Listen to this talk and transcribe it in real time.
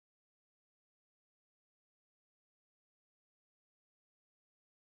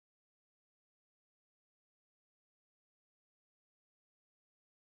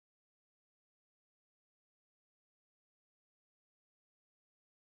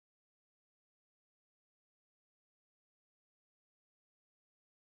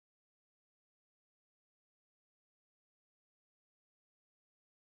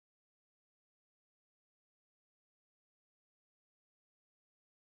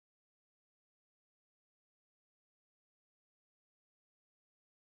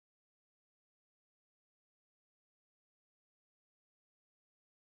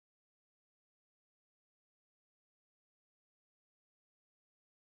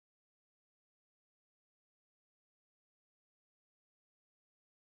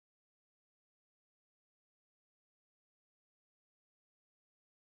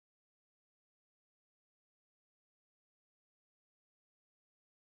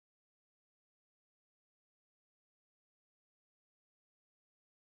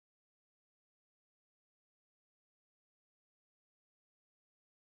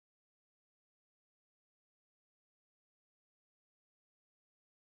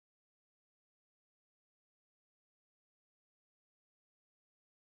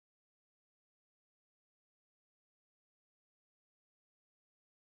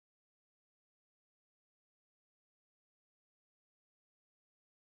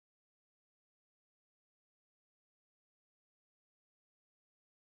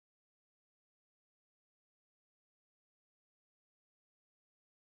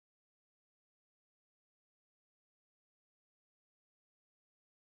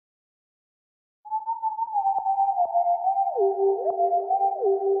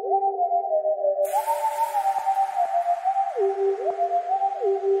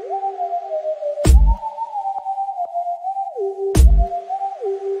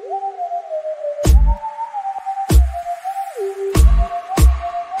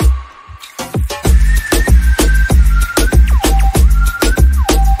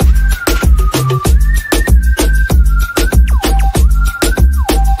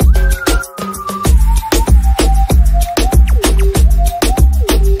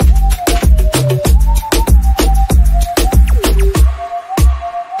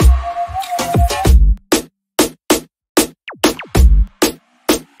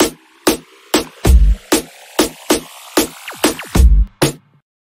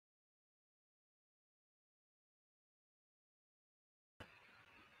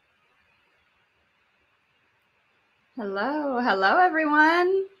Hello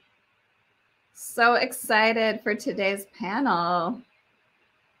everyone. So excited for today's panel.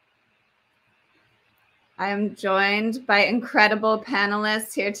 I am joined by incredible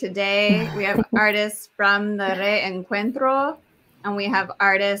panelists here today. We have artists from the Reencuentro, and we have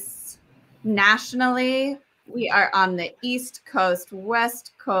artists nationally. We are on the East Coast,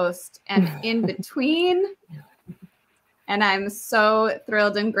 West Coast, and in between. And I'm so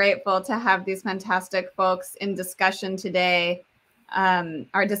thrilled and grateful to have these fantastic folks in discussion today.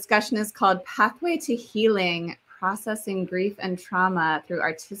 Our discussion is called Pathway to Healing, Processing Grief and Trauma Through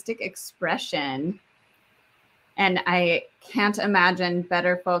Artistic Expression. And I can't imagine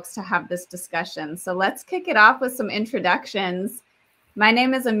better folks to have this discussion. So let's kick it off with some introductions. My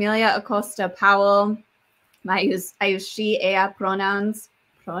name is Amelia Acosta Powell. I use she, ella pronouns.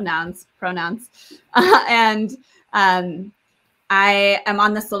 And I am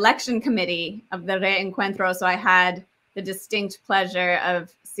on the selection committee of the Reencuentro, so I had the distinct pleasure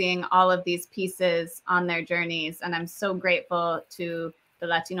of seeing all of these pieces on their journeys, and I'm so grateful to the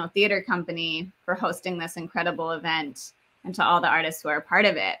Latino Theater Company for hosting this incredible event and to all the artists who are a part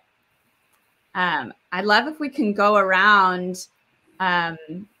of it. I'd love if we can go around,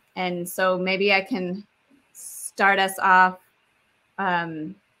 and so maybe I can start us off.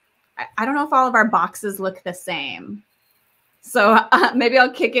 I don't know if all of our boxes look the same. So maybe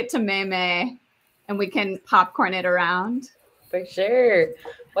I'll kick it to Meme and we can popcorn it around. For sure.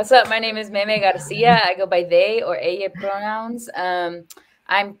 What's up? My name is Meme Garcia. I go by they or ella pronouns.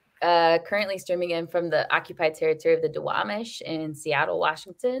 I'm currently streaming in from the occupied territory of the Duwamish in Seattle,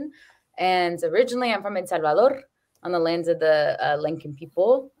 Washington. And originally I'm from El Salvador on the lands of the Lencan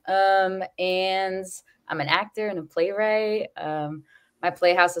people. And I'm an actor and a playwright. My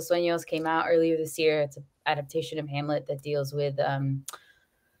play House of Sueños came out earlier this year. It's an adaptation of Hamlet that deals with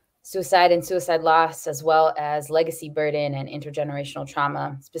suicide and suicide loss, as well as legacy burden and intergenerational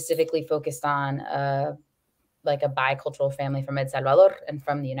trauma, specifically focused on like a bicultural family from El Salvador and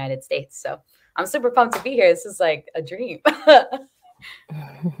from the United States. So I'm super pumped to be here. This is like a dream.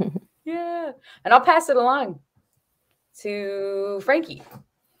 Yeah. And I'll pass it along to Franky.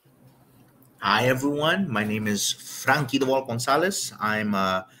 Hi, everyone. My name is Franky Duval Gonzalez. I'm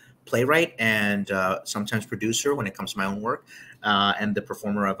a playwright and sometimes producer when it comes to my own work, and the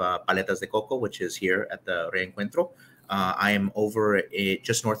performer of Paletas de Coco, which is here at the Reencuentro. I am over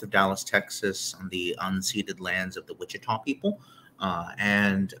just north of Dallas, Texas, on the unceded lands of the Wichita people,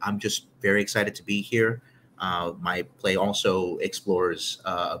 and I'm just very excited to be here. My play also explores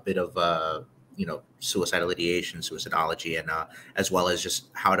a bit of suicidal ideation, suicidology, and as well as just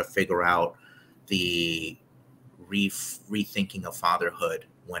how to figure out the rethinking of fatherhood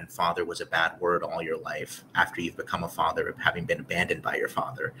when father was a bad word all your life after you've become a father, having been abandoned by your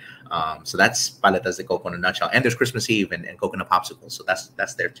father. So that's Paletas de Coco in a nutshell. And there's Christmas Eve and coconut popsicles, so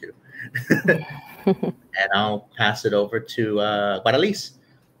that's there too. And I'll pass it over to Guadalis.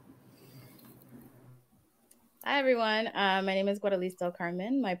 Hi, everyone. My name is Guadalis del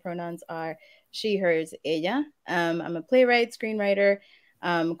Carmen. My pronouns are she, hers, ella. I'm a playwright, screenwriter,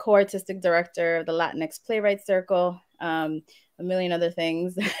 co-artistic director of the Latinx Playwright Circle, a million other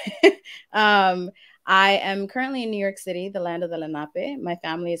things. I am currently in New York City, the land of the Lenape. My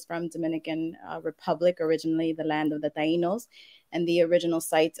family is from Dominican Republic, originally the land of the Taínos, and the original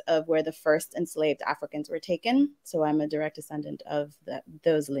site of where the first enslaved Africans were taken. So I'm a direct descendant of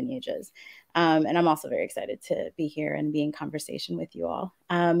those lineages. And I'm also very excited to be here and be in conversation with you all.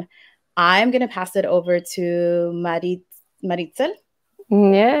 I'm going to pass it over to Maritxell.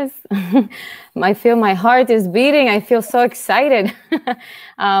 Yes, I feel my heart is beating. I feel so excited.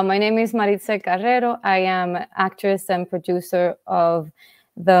 My name is Maritxell Carrero. I am actress and producer of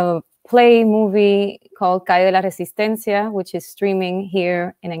the play movie called Calle de la Resistencia, which is streaming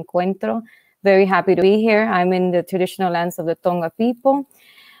here in Encuentro very happy to be here. I'm in the traditional lands of the Tonga people.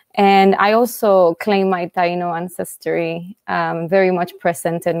 And I also claim my Taino ancestry very much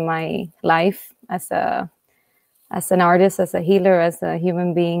present in my life as an artist, as a healer, as a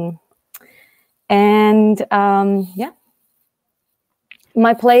human being. And yeah,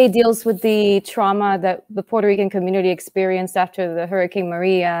 my play deals with the trauma that the Puerto Rican community experienced after the Hurricane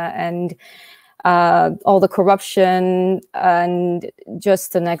Maria, and all the corruption and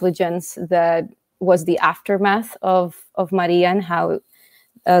just the negligence that was the aftermath of Maria, and how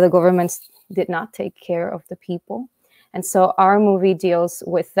the government did not take care of the people. And so our movie deals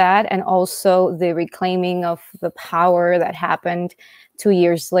with that, and also the reclaiming of the power that happened 2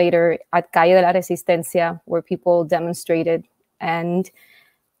 years later at Calle de la Resistencia, where people demonstrated and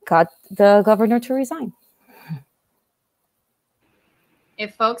got the governor to resign.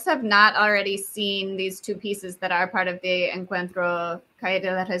 If folks have not already seen these two pieces that are part of the Encuentro, Calle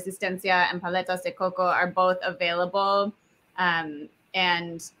de la Resistencia and Paletas de Coco are both available.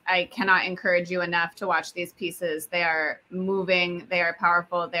 And I cannot encourage you enough to watch these pieces. They are moving, they are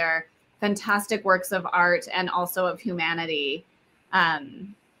powerful, they're fantastic works of art and also of humanity.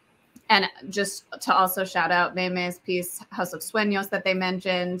 And just to also shout out Meme's piece, House of Sueños, that they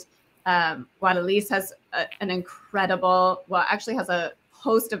mentioned. Guadalis has an incredible, well, actually has a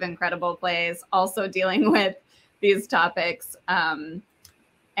host of incredible plays also dealing with these topics.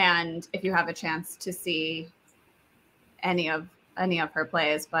 And if you have a chance to see any of her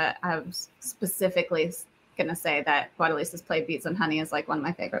plays, but I was specifically going to say that Guadalis's play Beats and Honey is like one of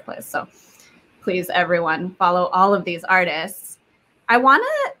my favorite plays. So please, everyone, follow all of these artists. I want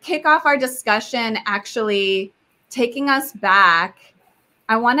to kick off our discussion actually taking us back.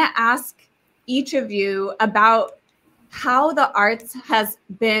 I want to ask each of you about how the arts has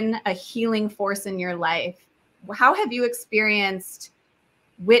been a healing force in your life. How have you experienced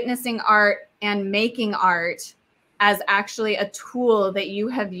witnessing art and making art as actually a tool that you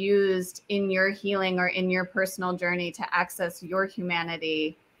have used in your healing or in your personal journey to access your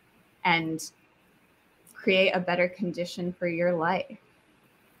humanity and create a better condition for your life?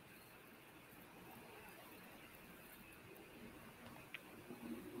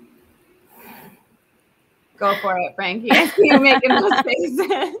 Go for it, Franky. I see you making those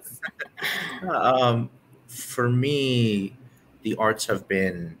faces. For me, the arts have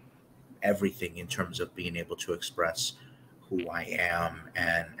been everything in terms of being able to express who I am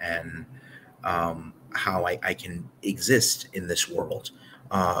and how I can exist in this world.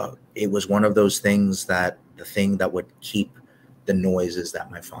 It was one of those things that the thing that would keep the noises that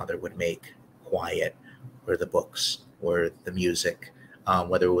my father would make quiet were the books or the music,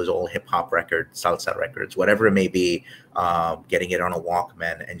 whether it was old hip hop records, salsa records, whatever it may be, getting it on a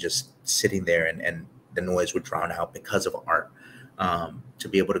Walkman and just sitting there and the noise would drown out because of art. To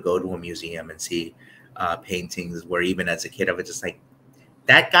be able to go to a museum and see paintings where even as a kid I was just like,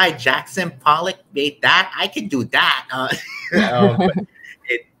 that guy Jackson Pollock made that, I can do that. But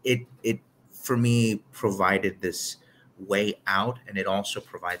it for me provided this way out, and it also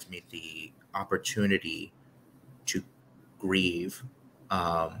provides me the opportunity to grieve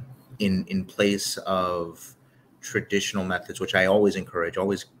in place of traditional methods, which I always encourage,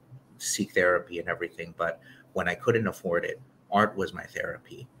 always seek therapy and everything. But when I couldn't afford it, art was my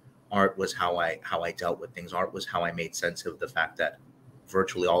therapy. Art was how I dealt with things. Art was how I made sense of the fact that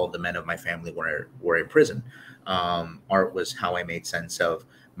virtually all of the men of my family were in prison. Art was how I made sense of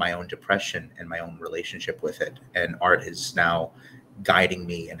my own depression and my own relationship with it. And art is now guiding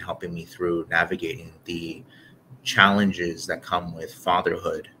me and helping me through navigating the challenges that come with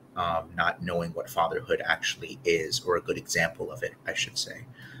fatherhood, not knowing what fatherhood actually is, or a good example of it, I should say.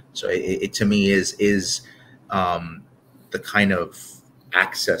 So it to me is the kind of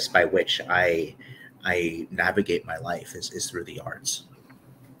access by which I navigate my life is through the arts.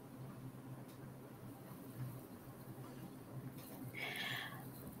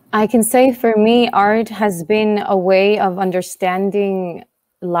 I can say for me, art has been a way of understanding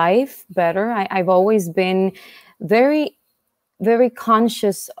life better. I've always been very, very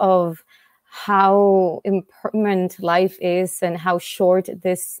conscious of how impermanent life is and how short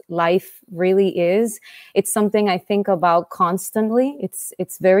this life really is. It's something I think about constantly.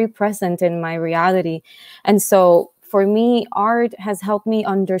 It's very present in my reality. And so for me, art has helped me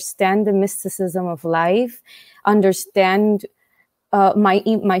understand the mysticism of life, understand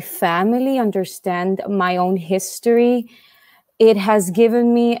my family, understand my own history. It has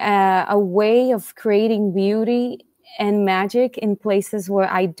given me a way of creating beauty and magic in places where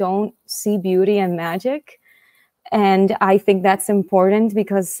I don't see beauty and magic. And I think that's important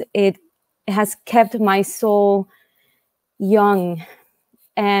because it has kept my soul young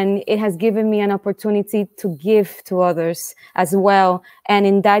And it has given me an opportunity to give to others as well. And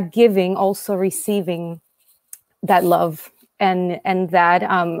in that giving, also receiving that love and that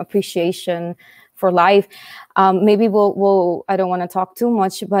appreciation for life. Maybe we'll I don't want to talk too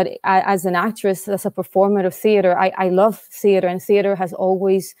much, but as an actress, as a performer of theater, I love theater, and theater has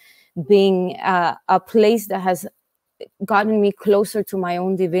always been a place that has gotten me closer to my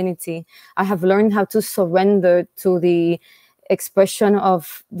own divinity. I have learned how to surrender to the expression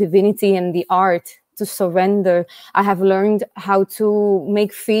of divinity in the art, to surrender. I have learned how to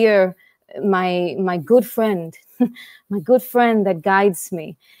make fear my good friend, my good friend that guides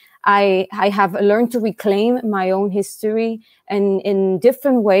me. I have learned to reclaim my own history and in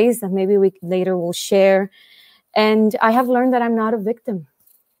different ways that maybe we later will share. And I have learned that I'm not a victim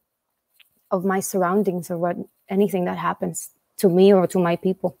of my surroundings or anything that happens to me or to my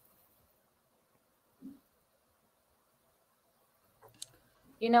people.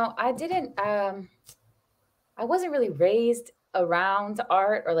 You know, I wasn't really raised around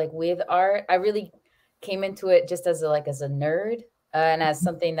art or like with art. I really came into it just as a nerd and as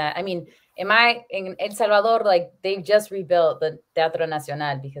something that, I mean, in El Salvador, like they just rebuilt the Teatro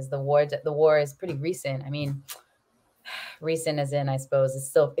Nacional because the war is pretty recent. I mean, recent as in, I suppose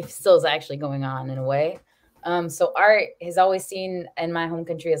it still is actually going on in a way. So art has always seen in my home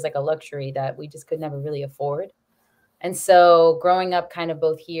country as like a luxury that we just could never really afford. And so growing up kind of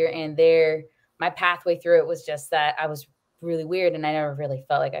both here and there, my pathway through it was just that I was really weird and I never really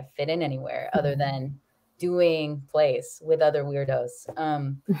felt like I fit in anywhere other than doing plays with other weirdos.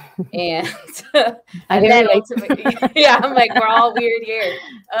 And then ultimately, yeah, I'm like, we're all weird here.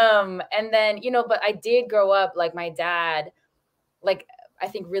 And then, you know, but I did grow up, like my dad, like I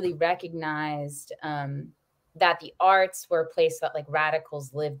think really recognized that the arts were a place that like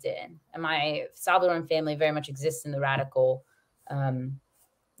radicals lived in. And my Salvadoran family very much exists in the radical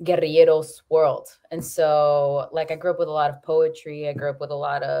guerrilleros world. And so like I grew up with a lot of poetry. I grew up with a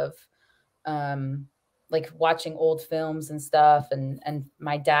lot of like watching old films and stuff. And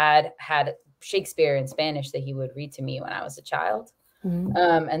my dad had Shakespeare in Spanish that he would read to me when I was a child.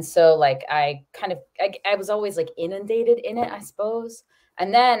 Mm-hmm. And so like I was always like inundated in it, I suppose.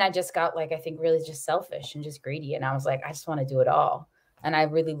 And then I just got like, I think really just selfish and just greedy. And I was like, I just want to do it all. And I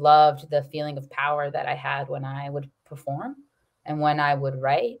really loved the feeling of power that I had when I would perform and when I would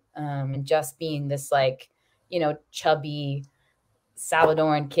write, and just being this like, you know, chubby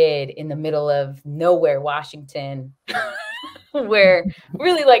Salvadoran kid in the middle of nowhere, Washington, where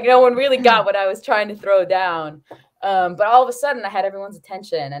really like no one really got what I was trying to throw down. But all of a sudden I had everyone's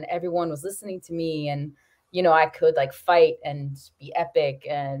attention and everyone was listening to me, and you know, I could like fight and be epic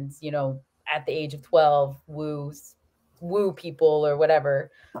and, you know, at the age of 12, woo people or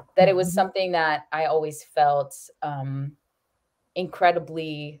whatever, that it was something that I always felt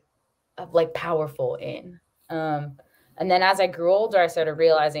incredibly like powerful in. And then as I grew older, I started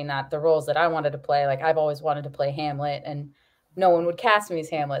realizing that the roles that I wanted to play, like I've always wanted to play Hamlet and no one would cast me as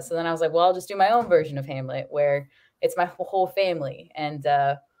Hamlet. So then I was like, well, I'll just do my own version of Hamlet where it's my whole family. And,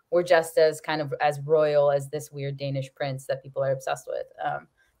 we're just as kind of as royal as this weird Danish prince that people are obsessed with.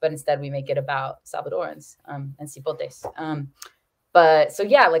 But instead we make it about Salvadorans and Cipotes. But so,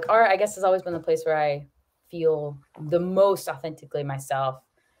 yeah, like art, I guess, has always been the place where I feel the most authentically myself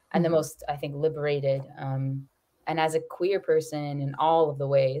and the most, I think, liberated. And as a queer person in all of the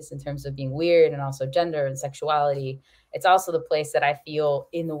ways, in terms of being weird and also gender and sexuality, it's also the place that I feel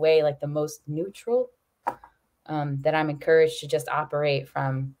in the way like the most neutral. That I'm encouraged to just operate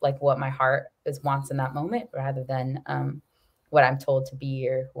from like what my heart wants in that moment rather than what I'm told to be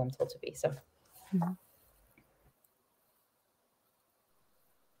or who I'm told to be. So,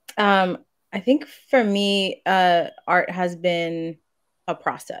 I think for me, art has been a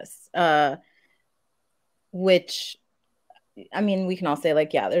process, which, I mean, we can all say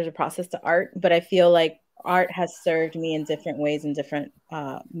like, yeah, there's a process to art, but I feel like art has served me in different ways in different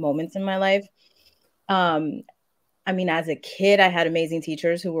moments in my life. I mean, as a kid, I had amazing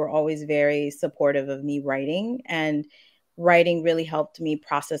teachers who were always very supportive of me writing, and writing really helped me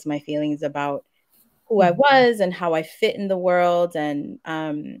process my feelings about who I was and how I fit in the world, and,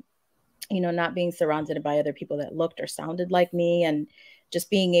 you know, not being surrounded by other people that looked or sounded like me, and just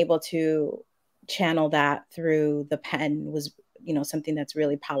being able to channel that through the pen was, you know, something that's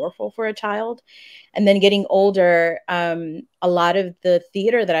really powerful for a child. And then getting older, a lot of the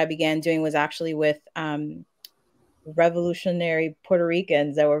theater that I began doing was actually with revolutionary Puerto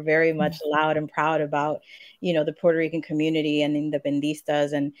Ricans that were very much loud and proud about, you know, the Puerto Rican community and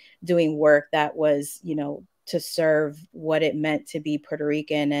independistas, and doing work that was, you know, to serve what it meant to be Puerto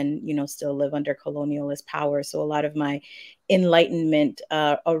Rican and, you know, still live under colonialist power. So a lot of my enlightenment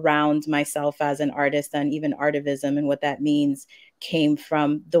around myself as an artist and even artivism and what that means came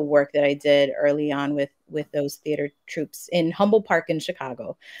from the work that I did early on with those theater troupes in Humboldt Park in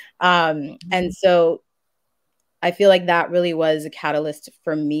Chicago. And so I feel like that really was a catalyst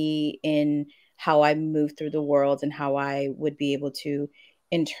for me in how I moved through the world and how I would be able to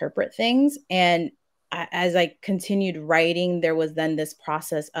interpret things. And as I continued writing, there was then this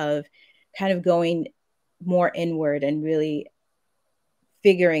process of kind of going more inward and really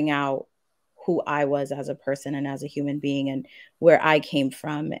figuring out who I was as a person and as a human being and where I came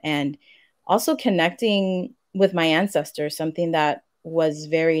from. And also connecting with my ancestors, something that was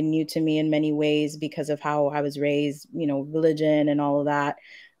very new to me in many ways because of how I was raised, you know, religion and all of that.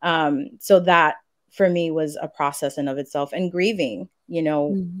 So that for me was a process in of itself, and grieving, you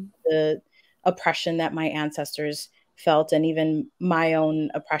know, the oppression that my ancestors felt, and even my own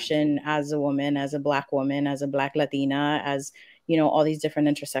oppression as a woman, as a Black woman, as a Black Latina, as, you know, all these different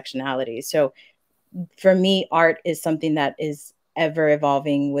intersectionalities. So for me, art is something that is ever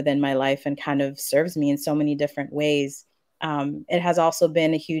evolving within my life and kind of serves me in so many different ways. It has also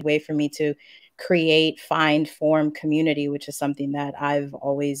been a huge way for me to create, find, form community, which is something that I've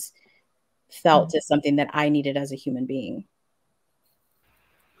always felt is something that I needed as a human being.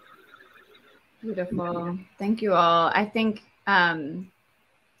 Beautiful. Thank you all. I think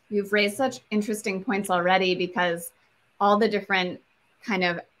you've raised such interesting points already, because all the different kind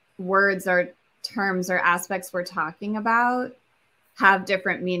of words or terms or aspects we're talking about have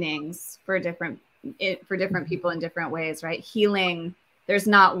different meanings for different people in different ways, right? Healing, there's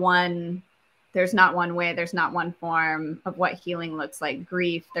not one way, there's not one form of what healing looks like.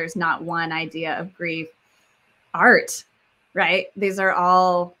 Grief, there's not one idea of grief. Art, right? These are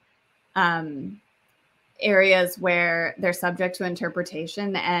all areas where they're subject to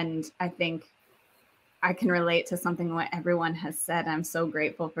interpretation. And I think I can relate to something what everyone has said. I'm so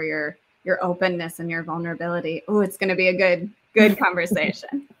grateful for your openness and your vulnerability. Oh, it's going to be a good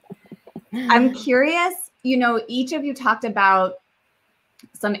conversation. I'm curious, you know, each of you talked about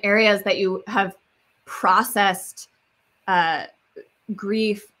some areas that you have processed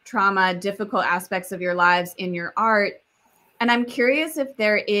grief, trauma, difficult aspects of your lives in your art. And I'm curious if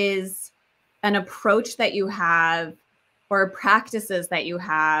there is an approach that you have or practices that you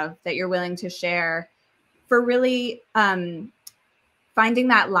have that you're willing to share for really finding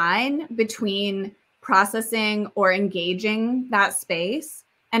that line between processing or engaging that space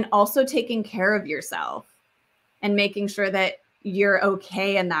and also taking care of yourself and making sure that you're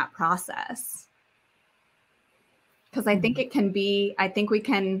okay in that process. Because I think it can be, I think we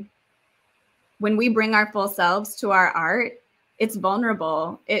can, when we bring our full selves to our art, it's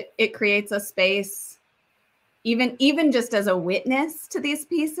vulnerable. It creates a space, even just as a witness to these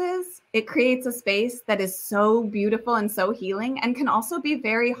pieces, it creates a space that is so beautiful and so healing and can also be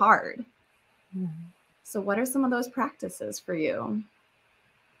very hard. So what are some of those practices for you?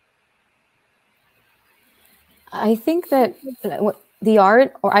 I think that the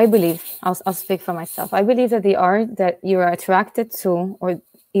art, or I believe, I'll speak for myself. I believe that the art that you're attracted to, or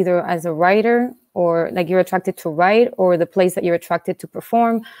either as a writer, or like you're attracted to write, or the place that you're attracted to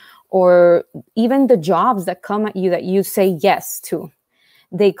perform, or even the jobs that come at you that you say yes to,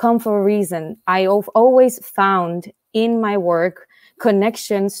 they come for a reason. I've always found in my work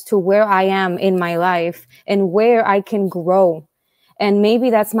connections to where I am in my life and where I can grow. And maybe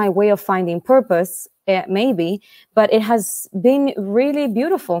that's my way of finding purpose, maybe, but it has been really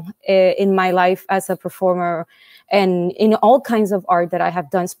beautiful in my life as a performer and in all kinds of art that I have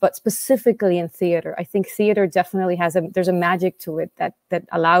done, but specifically in theater. I think theater definitely has there's a magic to it that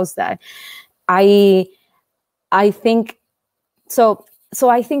allows that. I think so. So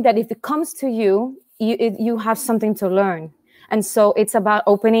I think that if it comes to you, you have something to learn. And so it's about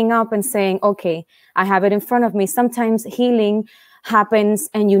opening up and saying, okay, I have it in front of me. Sometimes healing happens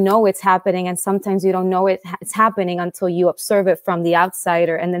and you know it's happening, and sometimes you don't know it's happening until you observe it from the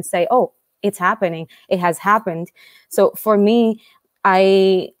outsider and then say, oh, it's happening, it has happened. So for me,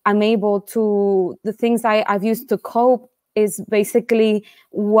 I'm able to, the things I've used to cope is basically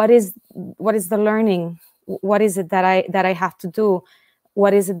what is the learning, what is it that I have to do,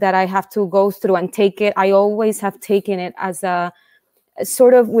 what is it that I have to go through and take it. I always have taken it as a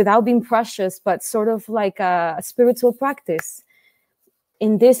sort of, without being precious, but sort of like a spiritual practice.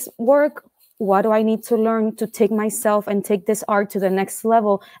 In this work, what do I need to learn to take myself and take this art to the next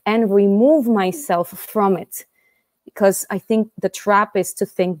level and remove myself from it? Because I think the trap is to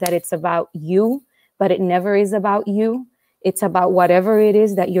think that it's about you, but it never is about you. It's about whatever it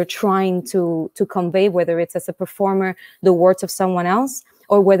is that you're trying to convey, whether it's as a performer, the words of someone else,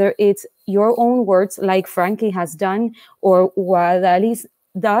 or whether it's your own words like Franky has done or Guadalis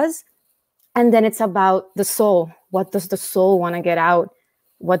does. And then it's about the soul. What does the soul want to get out?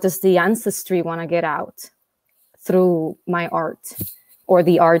 What does the ancestry want to get out through my art or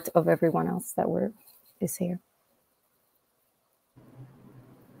the art of everyone else that is here?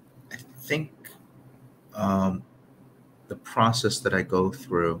 I think the process that I go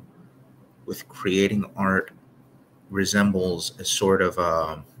through with creating art resembles a sort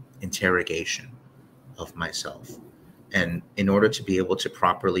of interrogation of myself. And in order to be able to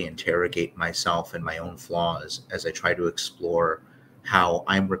properly interrogate myself and my own flaws, as I try to explore how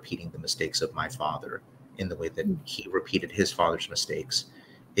I'm repeating the mistakes of my father in the way that he repeated his father's mistakes,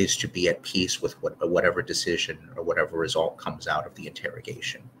 is to be at peace with whatever decision or whatever result comes out of the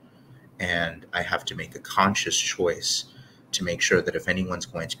interrogation. And I have to make a conscious choice to make sure that if anyone's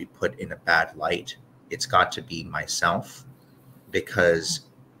going to be put in a bad light, it's got to be myself, because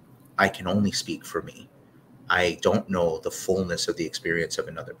I can only speak for me. I don't know the fullness of the experience of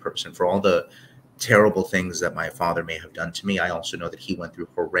another person. For all the terrible things that my father may have done to me, I also know that he went through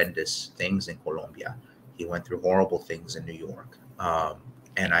horrendous things in Colombia. He went through horrible things in New York.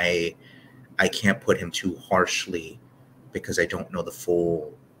 And I can't put him too harshly because I don't know the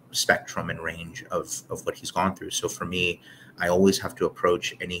full spectrum and range of what he's gone through. So for me, I always have to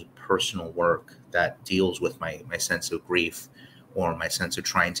approach any personal work that deals with my sense of grief or my sense of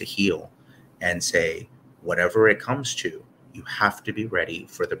trying to heal and say, whatever it comes to, you have to be ready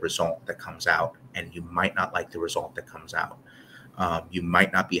for the result that comes out. And you might not like the result that comes out. You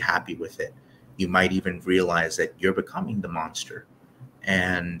might not be happy with it. You might even realize that you're becoming the monster.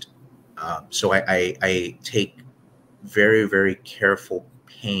 And so I take very, very careful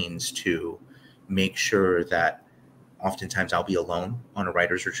pains to make sure that oftentimes I'll be alone on a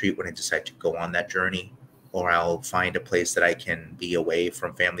writer's retreat when I decide to go on that journey, or I'll find a place that I can be away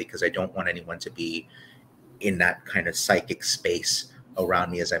from family, because I don't want anyone to be in that kind of psychic space around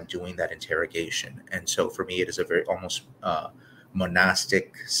me as I'm doing that interrogation. And so for me, it is a very almost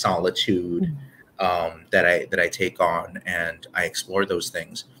monastic solitude that I take on, and I explore those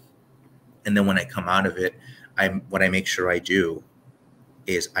things. And then when I come out of it, what I make sure I do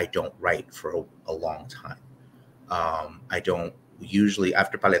is I don't write for a long time. I don't usually,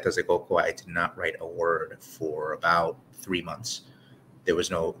 after Paletas de Coco, I did not write a word for about 3 months. There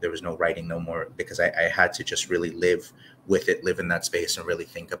was no writing, no more, because I had to just really live with it, live in that space, and really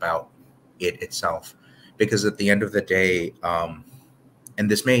think about it itself. Because at the end of the day, and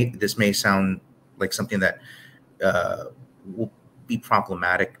this may sound like something that will be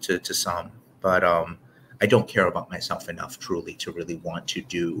problematic to some, but I don't care about myself enough truly to really want to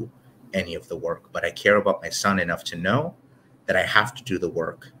do any of the work. But I care about my son enough to know that I have to do the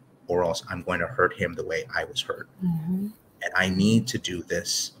work, or else I'm going to hurt him the way I was hurt. Mm-hmm. And I need to do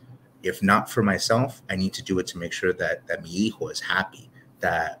this. If not for myself, I need to do it to make sure that mi hijo is happy,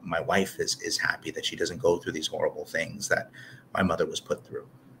 that my wife is happy, that she doesn't go through these horrible things that my mother was put through,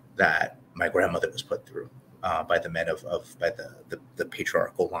 that my grandmother was put through by the men by the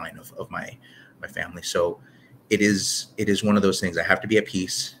patriarchal line of my family. So it is one of those things. I have to be at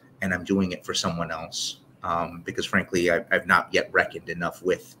peace, and I'm doing it for someone else, because frankly, I've not yet reckoned enough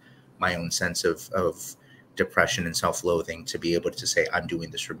with my own sense of depression and self-loathing to be able to say, I'm doing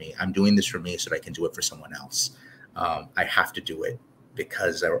this for me. I'm doing this for me so that I can do it for someone else. I have to do it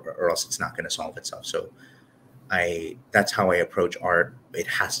because, or else it's not going to solve itself. So that's how I approach art. It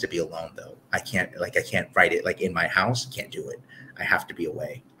has to be alone though. I can't write it like in my house. Can't do it. I have to be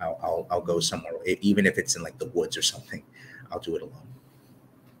away. I'll go somewhere, even if it's in like the woods or something. I'll do it alone.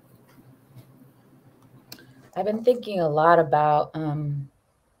 I've been thinking a lot about, I'm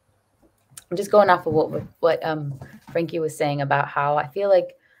just going off of what Franky was saying about how I feel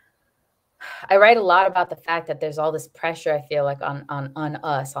like I write a lot about the fact that there's all this pressure, I feel like on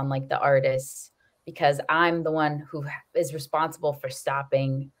us, on like the artists, because I'm the one who is responsible for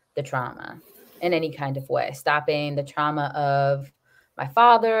stopping the trauma in any kind of way, stopping the trauma of my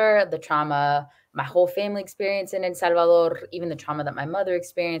father, the trauma my whole family experienced in El Salvador, even the trauma that my mother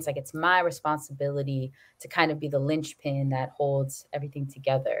experienced. Like, it's my responsibility to kind of be the linchpin that holds everything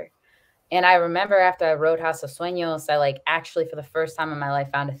together. And I remember after I wrote House of Sueños, I actually for the first time in my life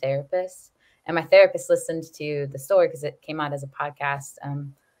found a therapist. And my therapist listened to the story because it came out as a podcast.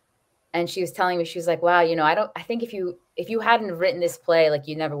 And she was telling me, she was like, wow, I think if you hadn't written this play,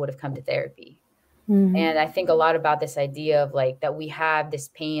 you never would have come to therapy. Mm-hmm. And I think a lot about this idea of that we have this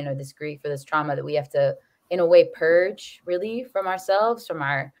pain or this grief or this trauma that we have to, in a way, purge really from ourselves, from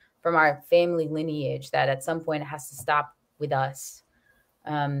our family lineage, that at some point it has to stop with us.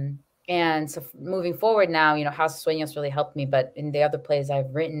 And so moving forward now, you know, House of Sueños really helped me, but in the other plays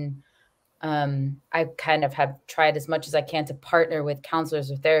I've written, I kind of have tried as much as I can to partner with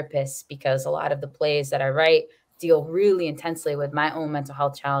counselors or therapists, because a lot of the plays that I write deal really intensely with my own mental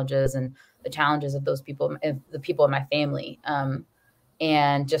health challenges and the challenges of those people, the people in my family.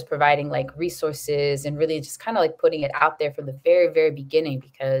 And just providing like resources and really just kind of like putting it out there from the very, very beginning,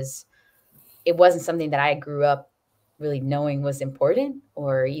 because it wasn't something that I grew up really knowing was important,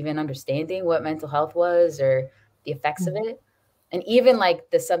 or even understanding what mental health was or the effects of it. And even like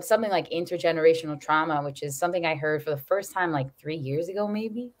something like intergenerational trauma, which is something I heard for the first time like 3 years ago,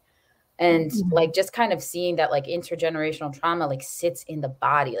 maybe. And like just kind of seeing that like intergenerational trauma like sits in the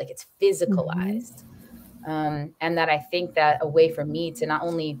body, like it's physicalized. And that I think that a way for me to not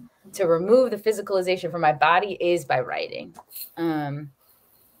only to remove the physicalization from my body is by writing.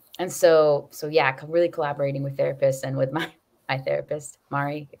 And so yeah, really collaborating with therapists and with my therapist,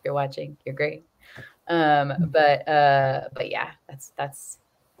 Mari, if you're watching, you're great. But yeah, that's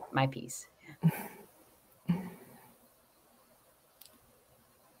my piece.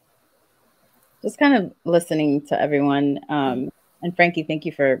 Just kind of listening to everyone. And Franky, thank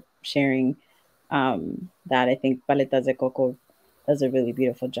you for sharing that. I think Paletas de Coco does a really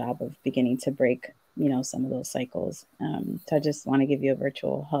beautiful job of beginning to break, you know, some of those cycles. So I just want to give you a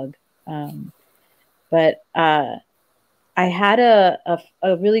virtual hug. But I had a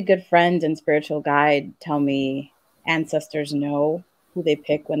really good friend and spiritual guide tell me ancestors know who they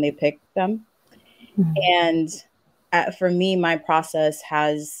pick when they pick them. And for me, my process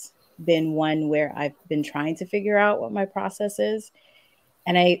has been one where I've been trying to figure out what my process is.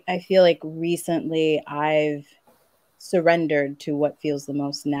 And I feel like recently I've surrendered to what feels the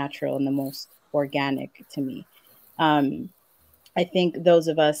most natural and the most organic to me. I think those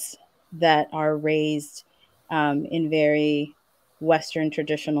of us that are raised in very Western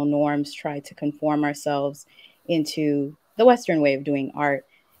traditional norms try to conform ourselves into the Western way of doing art.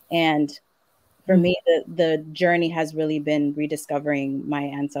 And for me, the journey has really been rediscovering my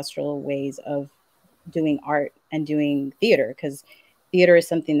ancestral ways of doing art and doing theater, because theater is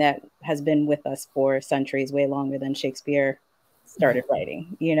something that has been with us for centuries, way longer than Shakespeare started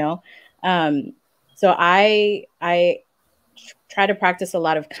writing, you know? So I try to practice a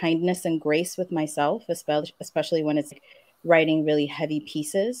lot of kindness and grace with myself, especially when it's writing really heavy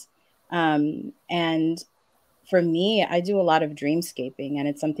pieces. And for me, I do a lot of dreamscaping, and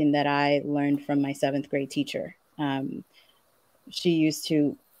it's something that I learned from my 7th grade teacher. She used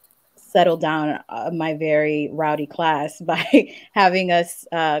to settle down my very rowdy class by having us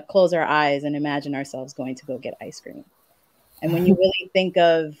close our eyes and imagine ourselves going to go get ice cream. And when you really think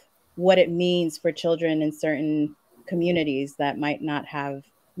of what it means for children in certain communities that might not have,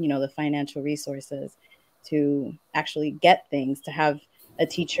 you know, the financial resources to actually get things, to have a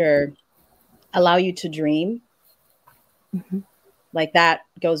teacher allow you to dream, like that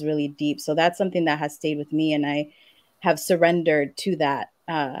goes really deep. So that's something that has stayed with me, and I have surrendered to that,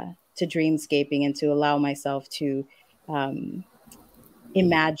 to dreamscaping, and to allow myself to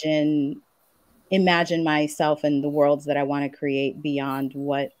imagine myself and the worlds that I want to create beyond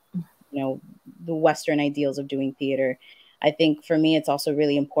what, you know, the Western ideals of doing theater. I think for me, it's also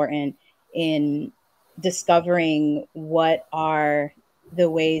really important in discovering what are the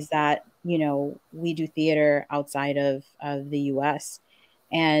ways that, you know, we do theater outside of the US.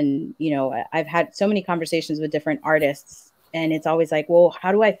 And, you know, I've had so many conversations with different artists, and it's always like, well,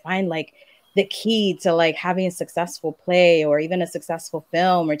 how do I find like the key to like having a successful play or even a successful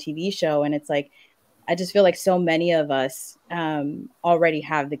film or TV show? And it's like, I just feel like so many of us already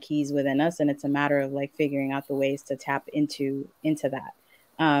have the keys within us, and it's a matter of like figuring out the ways to tap into that.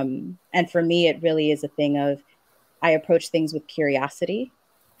 And for me, it really is a thing of, I approach things with curiosity,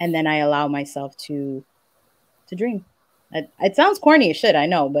 and then I allow myself to dream. It sounds corny as shit, I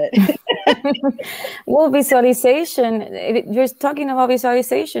know, but well, visualization, you're talking about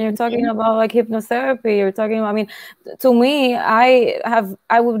visualization, you're talking about like hypnotherapy, you're talking about, I mean, to me, I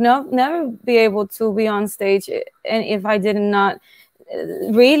would never be able to be on stage, and if I did not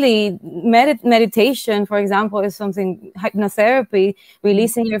really meditation, for example, is something, hypnotherapy,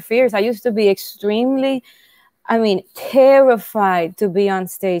 releasing your fears. I used to be extremely, terrified to be on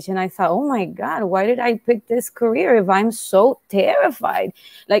stage. And I thought, oh my God, why did I pick this career if I'm so terrified?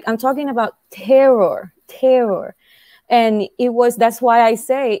 Like, I'm talking about terror. And that's why I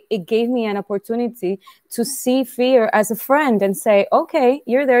say it gave me an opportunity to see fear as a friend and say, okay,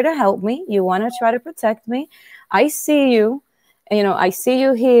 you're there to help me. You want to try to protect me. I see you. you know, I see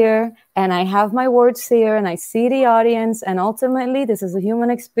you here and I have my words here and I see the audience, and ultimately this is a human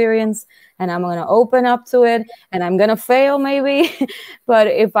experience and I'm going to open up to it and I'm going to fail maybe. But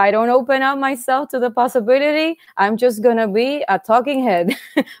if I don't open up myself to the possibility, I'm just going to be a talking head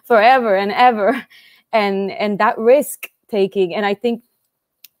forever and ever. And that risk taking, and I think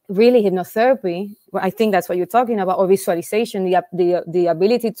really hypnotherapy, I think that's what you're talking about, or visualization, the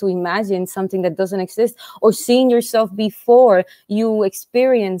ability to imagine something that doesn't exist, or seeing yourself before you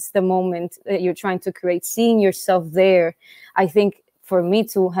experience the moment that you're trying to create, seeing yourself there, I think for me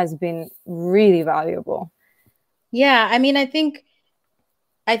too has been really valuable. Yeah, I mean, I think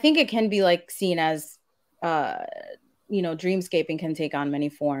it can be like seen as, you know, dreamscaping can take on many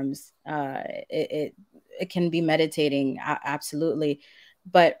forms. It can be meditating, absolutely.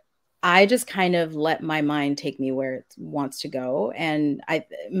 But I just kind of let my mind take me where it wants to go. And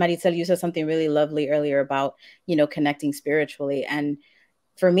Maritxell, you said something really lovely earlier about, you know, connecting spiritually. And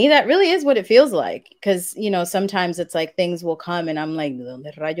for me, that really is what it feels like. Because, you know, sometimes it's like things will come and I'm like,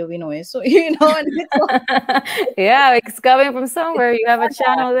 ¿Dónde rayo vino eso? You know, and it's like, yeah, it's coming from somewhere. You have a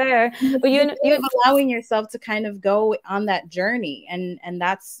channel there. But you're allowing yourself to kind of go on that journey. And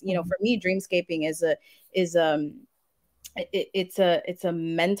that's, you know, for me, dreamscaping it's a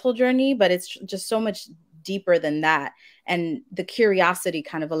mental journey, but it's just so much deeper than that. And the curiosity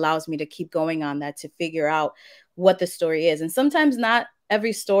kind of allows me to keep going on that, to figure out what the story is. And sometimes not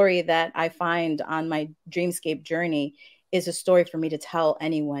every story that I find on my dreamscape journey is a story for me to tell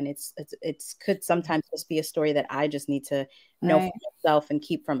anyone. It's could sometimes just be a story that I just need to know for myself and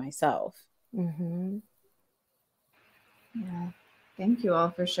keep for myself. Mm-hmm. Yeah. Thank you all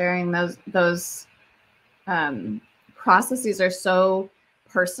for sharing. Those processes are so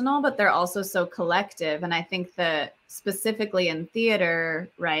personal, but they're also so collective. And I think that specifically in theater,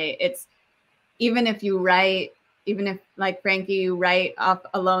 right, it's even if like Franky, you write off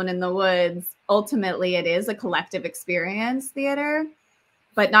alone in the woods, ultimately it is a collective experience, theater,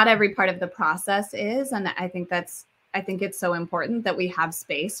 but not every part of the process is. And I think it's so important that we have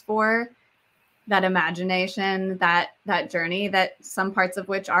space for that imagination, that journey, that some parts of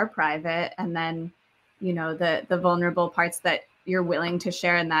which are private, and then, you know, the vulnerable parts that you're willing to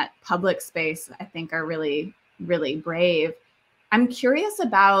share in that public space, I think are really, really brave. I'm curious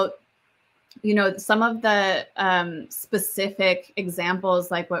about, you know, some of the specific examples,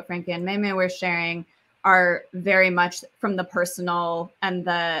 like what Franky and Meme were sharing, are very much from the personal and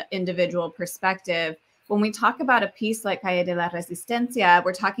the individual perspective. When we talk about a piece like Calle de la Resistencia,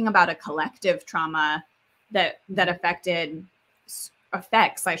 we're talking about a collective trauma that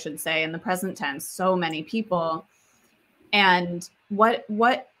affects, I should say, in the present tense, so many people. And what,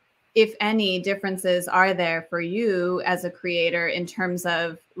 if any, differences are there for you as a creator in terms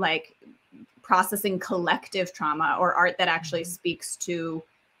of like processing collective trauma or art that actually speaks to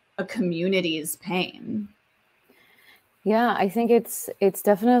a community's pain? Yeah, I think it's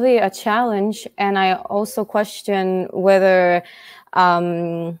definitely a challenge. And I also question whether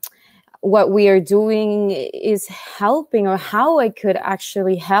what we are doing is helping, or how it could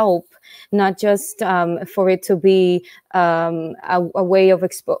actually help, not just for it to be a way of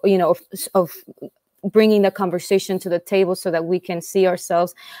of bringing the conversation to the table so that we can see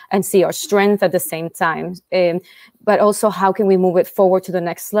ourselves and see our strength at the same time. But also, how can we move it forward to the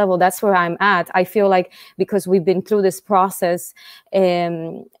next level? That's where I'm at. I feel like because we've been through this process,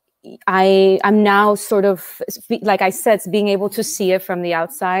 I'm now sort of, like I said, being able to see it from the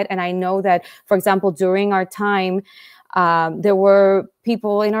outside. And I know that, for example, during our time, there were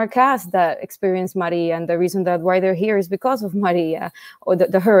people in our cast that experienced Maria, and the reason that why they're here is because of Maria, or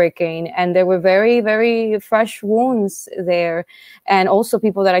the hurricane. And there were very, very fresh wounds there. And also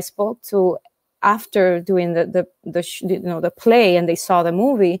people that I spoke to after doing the play, and they saw the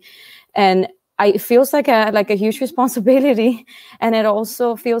movie, and it feels like a huge responsibility. And it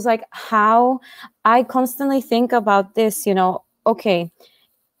also feels like how I constantly think about this, you know, okay,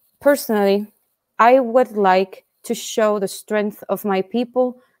 personally, I would like to show the strength of my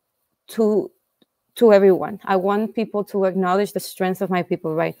people to everyone. I want people to acknowledge the strength of my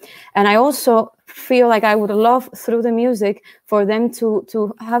people, right? And I also feel like I would love, through the music, for them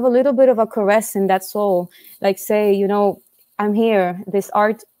to have a little bit of a caress in that soul, like say, you know, I'm here. This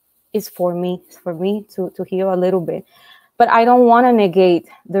art is for me. It's for me to heal a little bit. But I don't want to negate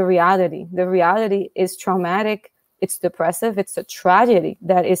the reality. The reality is traumatic. It's depressive. It's a tragedy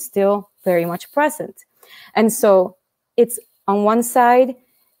that is still very much present. And so it's on one side,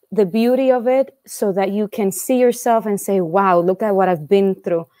 the beauty of it, so that you can see yourself and say, wow, look at what I've been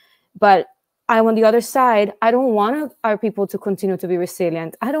through. But on the other side, I don't want our people to continue to be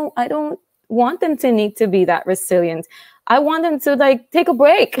resilient. I don't want them to need to be that resilient. I want them to like take a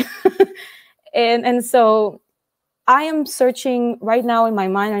break. and so I am searching right now in my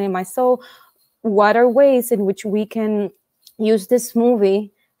mind and in my soul, what are ways in which we can use this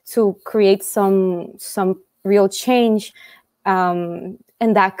movie to create some real change. And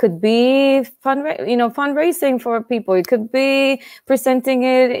that could be fundraising for people. It could be presenting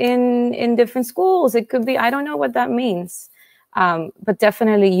it in different schools. It could be, I don't know what that means, but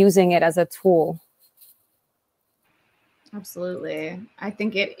definitely using it as a tool. Absolutely. I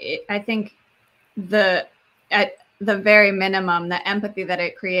think at the very minimum, the empathy that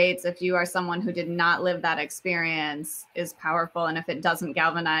it creates, if you are someone who did not live that experience, is powerful. And if it doesn't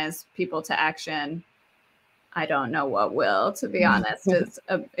galvanize people to action, I don't know what will, to be honest.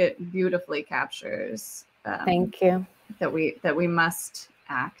 It beautifully captures thank you, that we must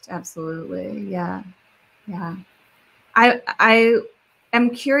act. Absolutely. Yeah. I am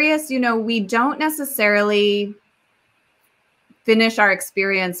curious, we don't necessarily finish our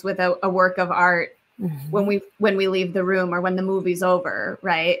experience with a work of art when we leave the room or when the movie's over,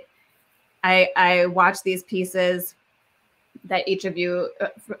 right? I watch these pieces that each of you,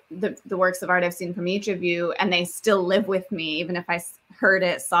 the works of art I've seen from each of you, and they still live with me, even if I heard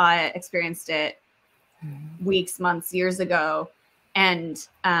it, saw it, experienced it weeks, months, years ago. And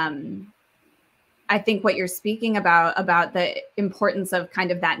I think what you're speaking about the importance of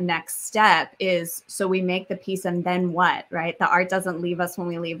kind of that next step is, so we make the piece and then what, right? The art doesn't leave us when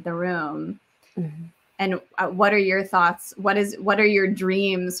we leave the room. And what are your thoughts? What are your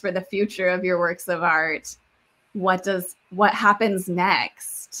dreams for the future of your works of art? What happens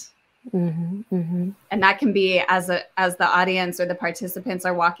next? And that can be as the audience or the participants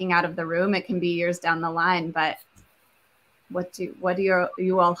are walking out of the room. It can be years down the line, but what do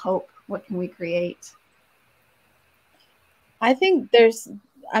you all hope? What can we create? I think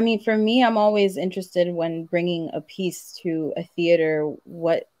for me, I'm always interested when bringing a piece to a theater,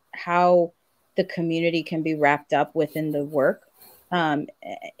 how the community can be wrapped up within the work,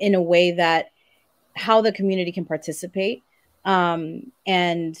 in a way that how the community can participate,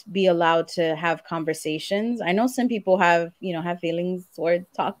 and be allowed to have conversations. I know some people have feelings toward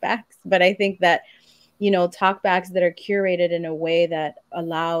talkbacks, but I think that, talkbacks that are curated in a way that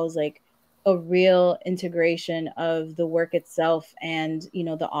allows like a real integration of the work itself and,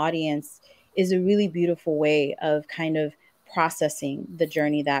 the audience is a really beautiful way of kind of processing the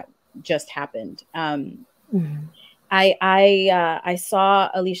journey that just happened. I saw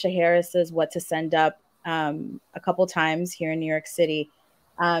Alicia Harris's What to Send Up a couple times here in New York City.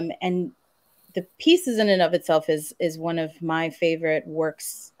 And the pieces in and of itself is one of my favorite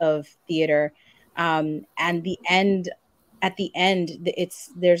works of theater. And at the end,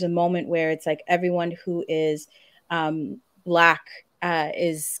 there's a moment where it's like everyone who is Black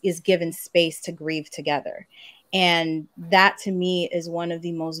is given space to grieve together. And that to me is one of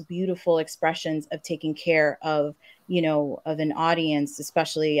the most beautiful expressions of taking care of, of an audience,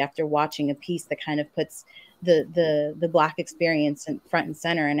 especially after watching a piece that kind of puts the Black experience in front and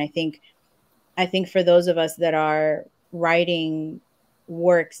center. And I think for those of us that are writing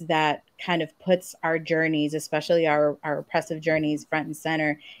works that kind of puts our journeys, especially our oppressive journeys, front and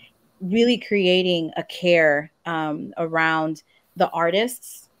center, really creating a care around the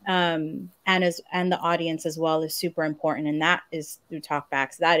artists and the audience as well is super important. And that is through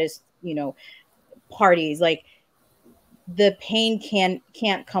talkbacks. That is, parties. Like the pain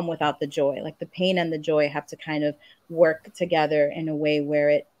can't come without the joy. Like the pain and the joy have to kind of work together in a way where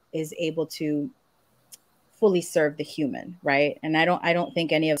it is able to fully serve the human, right? And I don't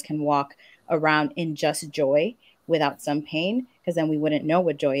think any of us can walk around in just joy without some pain, because then we wouldn't know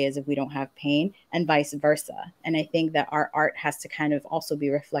what joy is if we don't have pain, and vice versa. And I think that our art has to kind of also be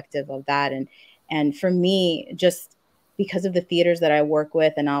reflective of that. And for me, just because of the theaters that I work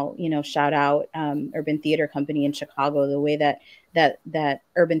with, and I'll, shout out Urban Theater Company in Chicago, the way that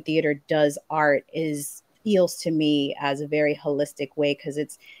Urban Theater does art feels to me as a very holistic way, because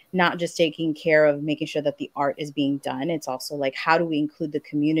it's not just taking care of making sure that the art is being done. It's also like, how do we include the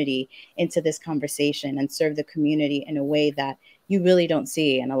community into this conversation and serve the community in a way that you really don't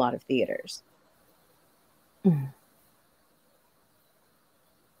see in a lot of theaters? I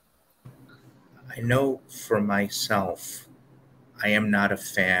know for myself, I am not a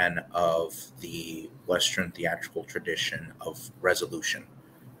fan of the Western theatrical tradition of resolution.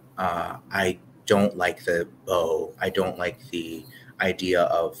 I don't like the bow. I don't like the idea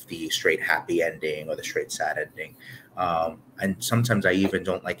of the straight happy ending or the straight sad ending. And sometimes I even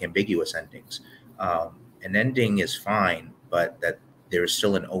don't like ambiguous endings. An ending is fine, but that there is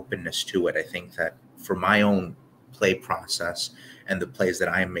still an openness to it. I think that for my own play process and the plays that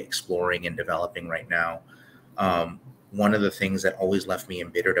I'm exploring and developing right now, one of the things that always left me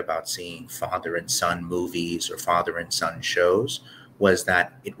embittered about seeing father and son movies or father and son shows was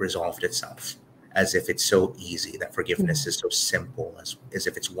that it resolved itself, as if it's so easy, that forgiveness is so simple, as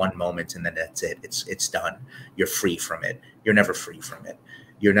if it's one moment and then that's it. It's done. You're free from it. You're never free from it.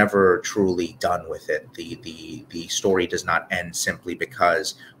 You're never truly done with it. The story does not end simply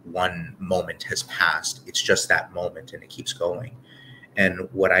because one moment has passed. It's just that moment and it keeps going. And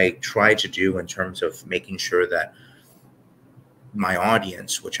what I try to do in terms of making sure that my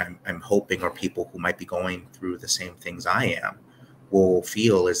audience, which I'm hoping are people who might be going through the same things I am, will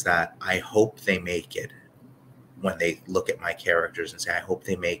feel, is that I hope they make it when they look at my characters and say, I hope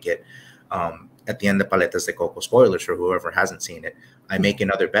they make it. At the end of Paletas de Coco, spoilers for whoever hasn't seen it, I make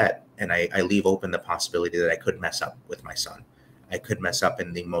another bet and I leave open the possibility that I could mess up with my son. I could mess up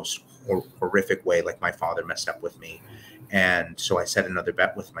in the most horrific way, like my father messed up with me. And so I set another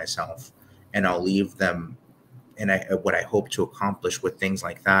bet with myself, and I'll leave them. And what I hope to accomplish with things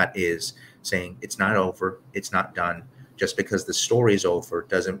like that is saying it's not over, it's not done. Just because the story is over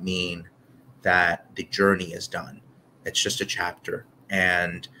doesn't mean that the journey is done. It's just a chapter.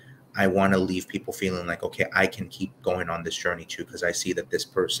 And I want to leave people feeling like, okay, I can keep going on this journey too, because I see that this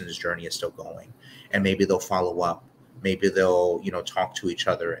person's journey is still going. And maybe they'll follow up. Maybe they'll, talk to each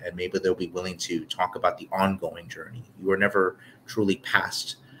other, and maybe they'll be willing to talk about the ongoing journey. You are never truly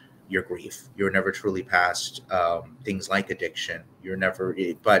past your grief. You're never truly past things like addiction.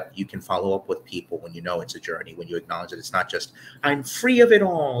 But you can follow up with people when you know it's a journey, when you acknowledge that it's not just, I'm free of it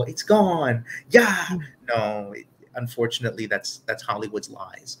all, it's gone. Yeah. No, unfortunately, that's Hollywood's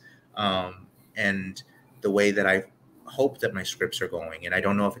lies. And the way that I hope that my scripts are going, and I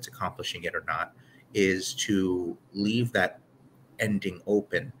don't know if it's accomplishing it or not, is to leave that ending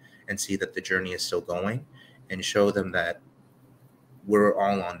open and see that the journey is still going, and show them that we're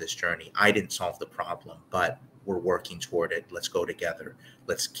all on this journey. I didn't solve the problem, but we're working toward it. Let's go together.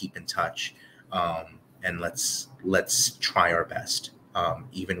 Let's keep in touch. And let's try our best,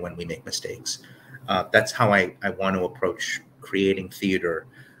 even when we make mistakes. That's how I want to approach creating theater.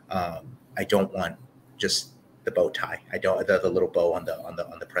 I don't want just the bow tie. I don't the little bow on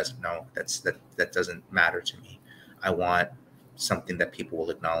the present. No, that doesn't matter to me. I want something that people will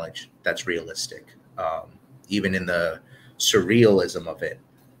acknowledge that's realistic. Even in the surrealism of it,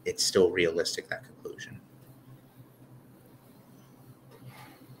 it's still realistic, that conclusion.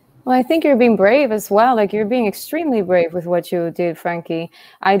 Well, I think you're being brave as well. Like, you're being extremely brave with what you did, Franky.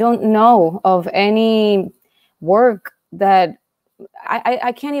 I don't know of any work that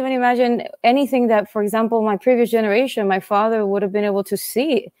I can't even imagine anything that, for example, my previous generation, my father would have been able to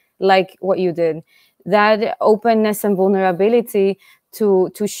see like what you did. That openness and vulnerability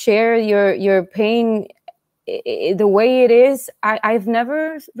to share your pain the way it is. I've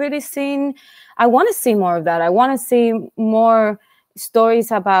never really seen. I want to see more of that. I want to see more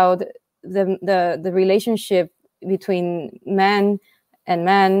stories about the relationship between man and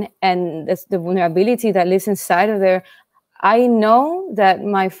the vulnerability that lives inside of there. I know that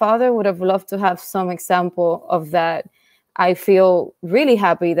my father would have loved to have some example of that. I feel really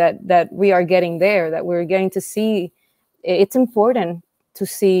happy that we are getting there, that we're getting to see. It's important to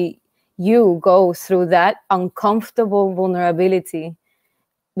see you go through that uncomfortable vulnerability,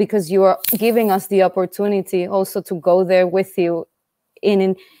 because you are giving us the opportunity also to go there with you.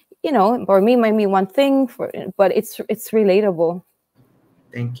 For me, might be one thing, but it's relatable.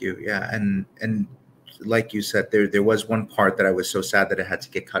 Thank you. Yeah, and like you said, there was one part that I was so sad that it had to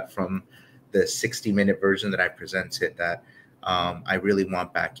get cut from the 60-minute version that I presented, that I really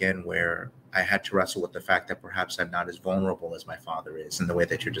want back in, where I had to wrestle with the fact that perhaps I'm not as vulnerable as my father is in the way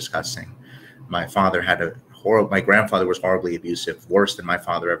that you're discussing. My father had my grandfather was horribly abusive, worse than my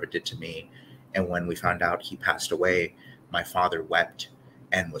father ever did to me. And when we found out he passed away, my father wept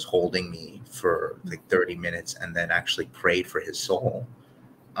and was holding me for like 30 minutes and then actually prayed for his soul,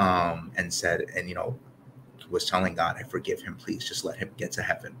 and said, and was telling God, I forgive him, please just let him get to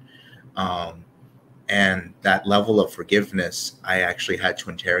heaven. And that level of forgiveness, I actually had to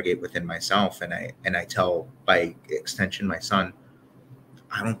interrogate within myself. And I tell, by extension, my son,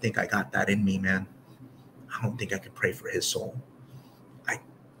 I don't think I got that in me, man. I don't think I could pray for his soul.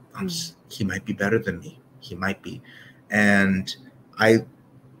 He might be better than me. He might be. And I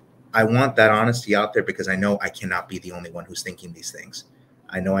want that honesty out there, because I know I cannot be the only one who's thinking these things.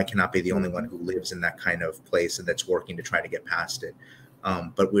 I know I cannot be the only one who lives in that kind of place and that's working to try to get past it.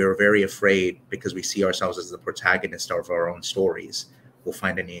 But we're very afraid, because we see ourselves as the protagonist of our own stories. We'll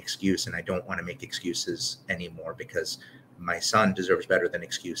find any excuse, and I don't want to make excuses anymore, because my son deserves better than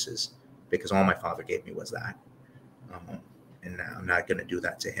excuses, because all my father gave me was that. and I'm not going to do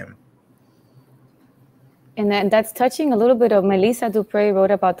that to him. And then that's touching a little bit of Melissa Dupré wrote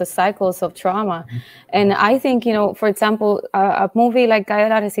about the cycles of trauma. And I think, you know, for example, a movie like Calle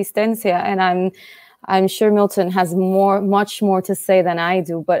la Resistencia, and I'm sure Milton has much more to say than I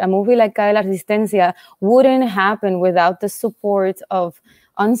do, but a movie like Calle la Resistencia wouldn't happen without the support of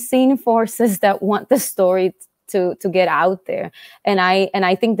unseen forces that want the story to get out there. And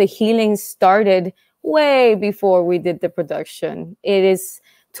I think the healing started way before we did the production. It is,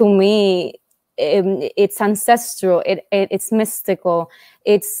 to me, it's ancestral, it's mystical,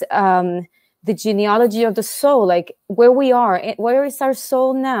 it's the genealogy of the soul, like where we are, where is our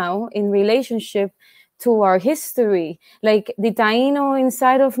soul now in relationship to our history, like the Taino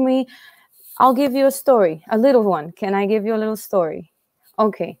inside of me. I'll give you a story, a little one. Can I give you a little story?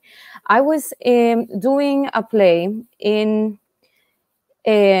 Okay. I was doing a play in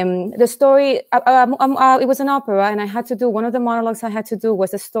the story, it was an opera, and I had to do, one of the monologues I had to do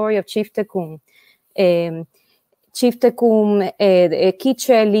was the story of Chief Tecum. Chief Tecum, a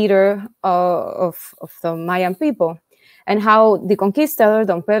Quiche leader of the Mayan people, and how the conquistador,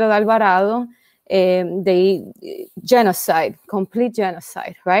 Don Pedro de Alvarado, they genocide, complete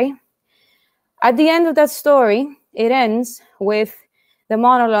genocide, right? At the end of that story, it ends with the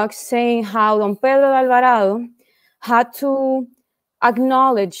monologue saying how Don Pedro de Alvarado had to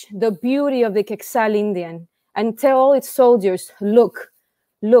acknowledge the beauty of the Quetzal Indian and tell all its soldiers, look,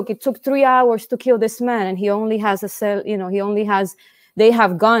 it took 3 hours to kill this man, and he only has they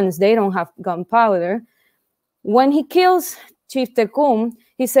have guns, they don't have gunpowder. When he kills Chief Tecum,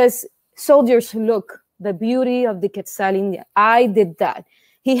 he says, soldiers, look, the beauty of the Quetzal Indian. I did that.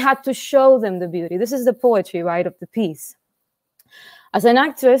 He had to show them the beauty. This is the poetry, right, of the piece. As an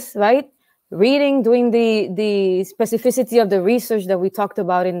actress, right, reading, doing the specificity of the research that we talked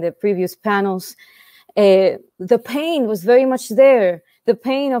about in the previous panels, the pain was very much there. The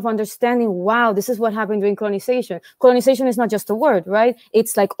pain of understanding, wow, this is what happened during colonization. Colonization is not just a word, right?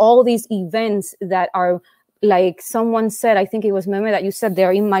 It's like all these events that are, like someone said, I think it was Meme that you said,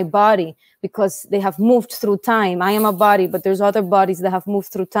 they're in my body because they have moved through time. I am a body, but there's other bodies that have moved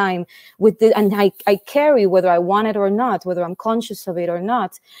through time with it, and I carry, whether I want it or not, whether I'm conscious of it or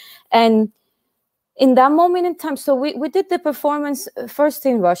not. And in that moment in time, so we did the performance first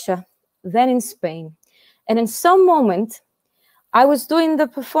in Russia, then in Spain. And in some moment, I was doing the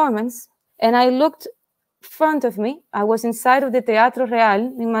performance and I looked front of me. I was inside of the Teatro Real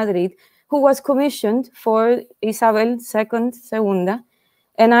in Madrid, who was commissioned for Isabel II, Segunda.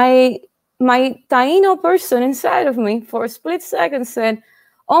 And my Taino person inside of me for a split second said,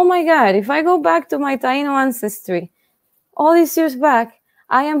 oh my God, if I go back to my Taino ancestry, all these years back,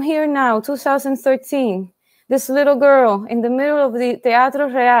 I am here now, 2013, this little girl in the middle of the Teatro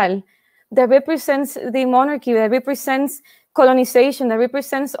Real that represents the monarchy, that represents colonization, that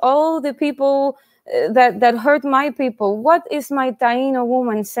represents all the people that hurt my people. What is my Taino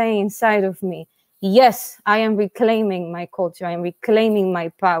woman saying inside of me? Yes, I am reclaiming my culture. I am reclaiming my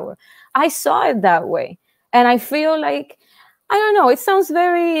power. I saw it that way. And I feel like, I don't know, it sounds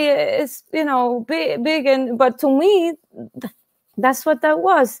very, big, but to me, that's what that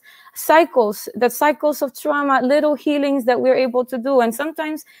was. Cycles, the cycles of trauma, little healings that we're able to do. And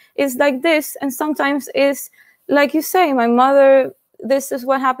sometimes it's like this, and sometimes it's like you say, my mother, this is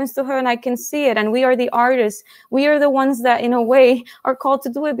what happens to her, and I can see it. And we are the artists. We are the ones that, in a way, are called to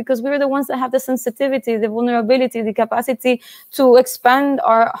do it because we're the ones that have the sensitivity, the vulnerability, the capacity to expand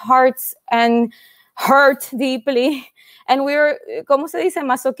our hearts and hurt deeply. And we're, ¿cómo se dice?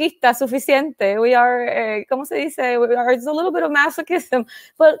 Masoquista suficiente. We are, ¿cómo se dice? It's a little bit of masochism,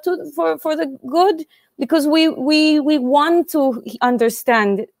 but for the good, because we want to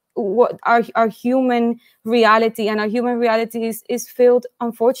understand what our human reality, and our human reality is filled,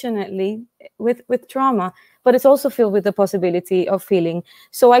 unfortunately, with trauma, but it's also filled with the possibility of healing.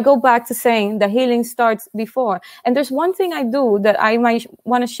 So I go back to saying the healing starts before. And there's one thing I do that I might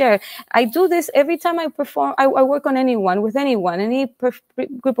want to share. I do this every time I perform. I work on anyone, with anyone, any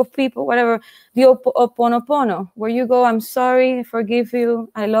group of people, whatever. The Ho'oponopono, where you go, I'm sorry, I forgive you,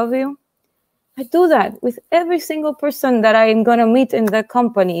 I love you. I do that with every single person that I'm going to meet in the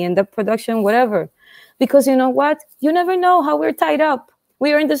company, in the production, whatever. Because you know what? You never know how we're tied up.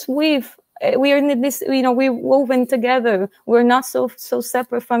 We are in this weave. We are in this, we're woven together. We're not so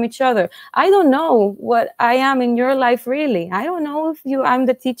separate from each other. I don't know what I am in your life, really. I don't know if I'm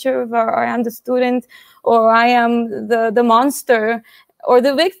the teacher or I am the student, or I am the monster or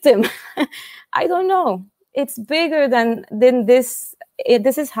the victim. I don't know. It's bigger than this.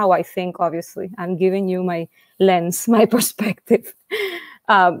 This is how I think, obviously. I'm giving you my lens, my perspective.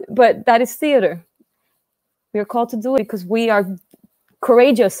 But that is theater. We are called to do it because we are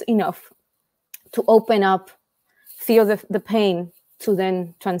courageous enough to open up, feel the pain, to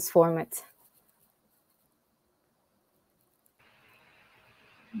then transform it.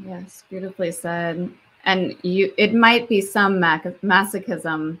 Yes, beautifully said. And it might be some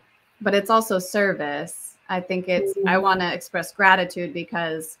masochism, but it's also service. I think it's, I want to express gratitude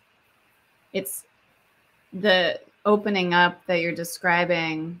because it's the opening up that you're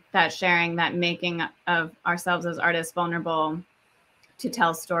describing, that sharing, that making of ourselves as artists vulnerable to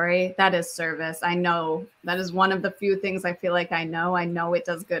tell story. That is service. I know that is one of the few things I feel like I know it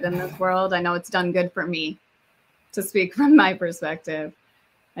does good in this world. I know it's done good for me, to speak from my perspective.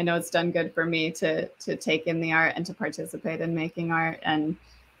 I know it's done good for me to take in the art and to participate in making art. And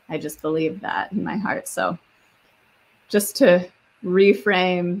I just believe that in my heart. So just to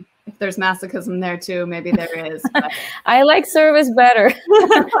reframe, if there's masochism there too, maybe there is. But I like service better.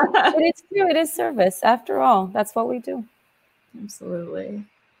 But it's true, it is service. After all, that's what we do. Absolutely.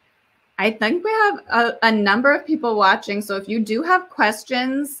 I think we have a number of people watching. So if you do have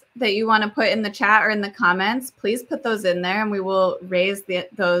questions that you want to put in the chat or in the comments, please put those in there and we will raise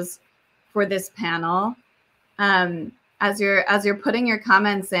those for this panel. As you're putting your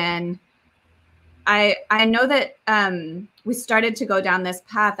comments in, I know that we started to go down this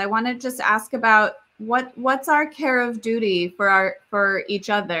path. I want to just ask about what's our care of duty for each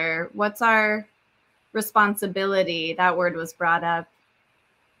other? What's our responsibility? That word was brought up.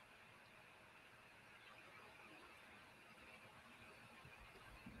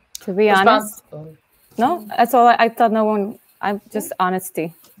 To be honest, no, that's all. I thought no one. I'm just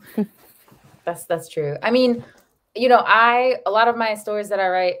honesty. That's true. I mean, you know, a lot of my stories that I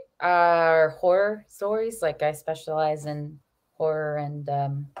write are horror stories. Like I specialize in horror and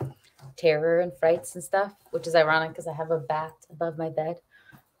terror and frights and stuff, which is ironic because I have a bat above my bed.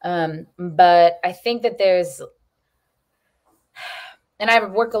 But I think that there's, and I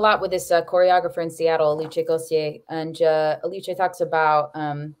work a lot with this choreographer in Seattle, Alice Garcia, and Alice talks about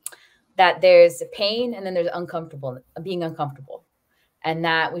that there's pain and then there's being uncomfortable. And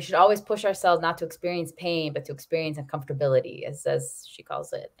that we should always push ourselves not to experience pain, but to experience uncomfortability, as she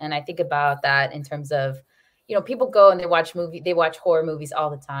calls it. And I think about that in terms of, you know, people go and they watch horror movies all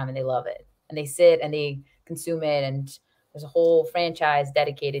the time and they love it. And they sit and they consume it. And there's a whole franchise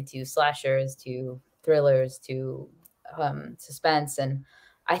dedicated to slashers, to thrillers, to suspense. And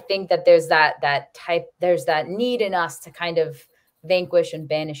I think that there's that need in us to kind of vanquish and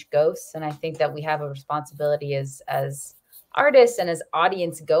banish ghosts. And I think that we have a responsibility as artists and as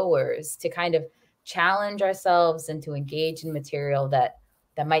audience goers to kind of challenge ourselves and to engage in material that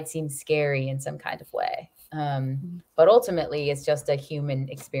might seem scary in some kind of way. But ultimately, it's just a human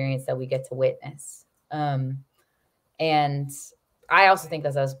experience that we get to witness. And I also think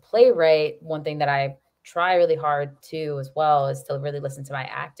as a playwright, one thing that I try really hard to as well is to really listen to my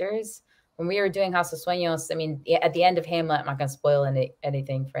actors. When we were doing House of Sueños, I mean, at the end of Hamlet, I'm not going to spoil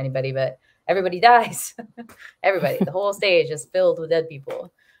anything for anybody, but everybody dies. Everybody, the whole stage is filled with dead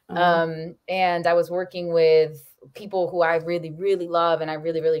people. And I was working with people who I really, really love and I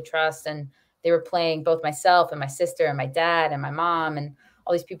really, really trust. And they were playing both myself and my sister and my dad and my mom and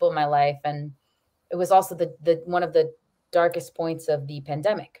all these people in my life. And it was also the one of the darkest points of the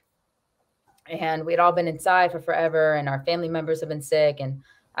pandemic. And we'd all been inside for forever and our family members have been sick. And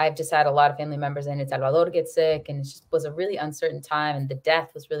I've just had a lot of family members in El Salvador get sick. And it just was a really uncertain time. And the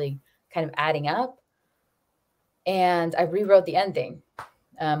death was really kind of adding up. And I rewrote the ending.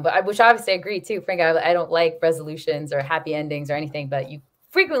 Which obviously I agree too, Frank. I don't like resolutions or happy endings or anything, but you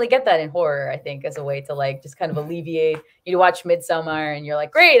frequently get that in horror, I think, as a way to like just kind of alleviate. You watch Midsommar and you're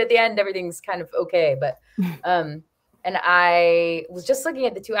like, great, at the end, everything's kind of okay. But and I was just looking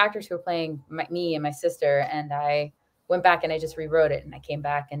at the two actors who were playing me and my sister, and I went back and I just rewrote it. And I came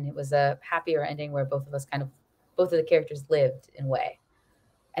back and it was a happier ending where both of the characters lived in a way.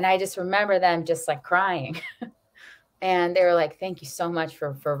 And I just remember them just like crying. And they were like, thank you so much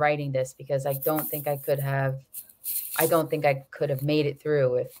for writing this, because I don't think I could have made it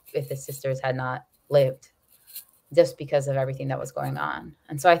through if the sisters had not lived, just because of everything that was going on.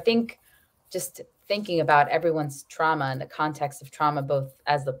 And so I think just thinking about everyone's trauma and the context of trauma, both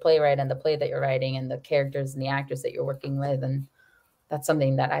as the playwright and the play that you're writing and the characters and the actors that you're working with. And that's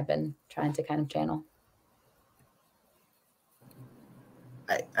something that I've been trying to kind of channel.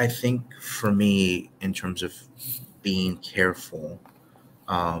 I think for me, in terms of being careful,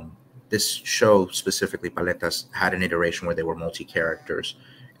 this show, specifically Paletas, had an iteration where they were multi-characters.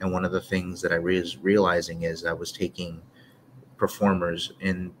 And one of the things that I was realizing is I was taking performers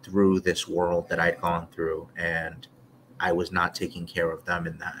in through this world that I'd gone through, and I was not taking care of them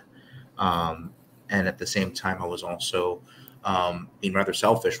in that. And at the same time, I was also being rather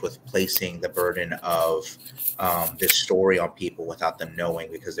selfish with placing the burden of this story on people without them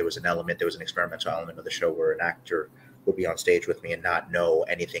knowing, because there was an experimental element of the show where an actor would be on stage with me and not know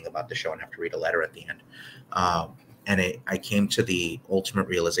anything about the show and have to read a letter at the end. I came to the ultimate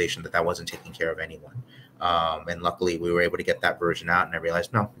realization that wasn't taking care of anyone. And luckily we were able to get that version out, and I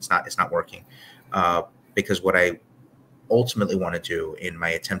realized, no, it's not working. Because what I ultimately want to do in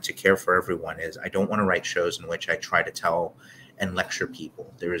my attempt to care for everyone is I don't want to write shows in which I try to tell and lecture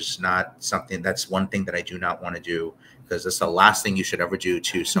people. That's one thing that I do not want to do, because that's the last thing you should ever do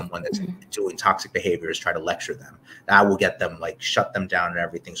to someone that's doing toxic behavior, is try to lecture them. That will get them, like, shut them down and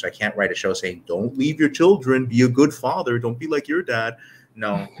everything. So I can't write a show saying, don't leave your children, be a good father, don't be like your dad.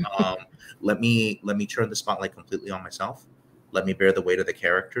 No, let me turn the spotlight completely on myself. Let me bear the weight of the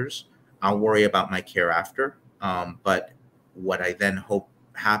characters. I'll worry about my care after. But what I then hope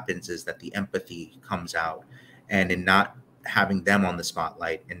happens is that the empathy comes out, and in not having them on the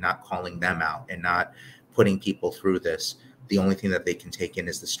spotlight and not calling them out and not putting people through this, the only thing that they can take in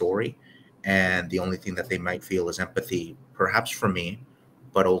is the story, and the only thing that they might feel is empathy, perhaps for me,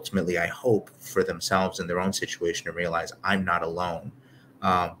 but ultimately I hope for themselves in their own situation, to realize I'm not alone.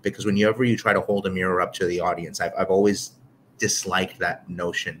 Because whenever you try to hold a mirror up to the audience, I've always disliked that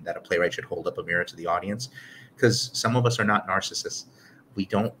notion that a playwright should hold up a mirror to the audience, because some of us are not narcissists. We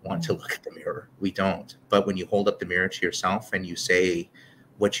don't want to look at the mirror. We don't. But when you hold up the mirror to yourself and you say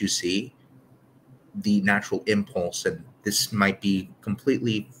what you see, the natural impulse, and this might be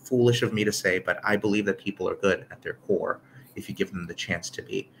completely foolish of me to say, but I believe that people are good at their core if you give them the chance to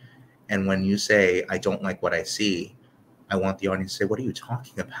be. And when you say, I don't like what I see, I want the audience to say, what are you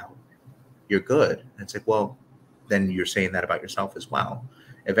talking about? You're good. And it's like, well, then you're saying that about yourself as well.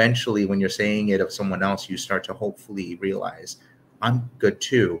 Eventually, when you're saying it of someone else, you start to hopefully realize, I'm good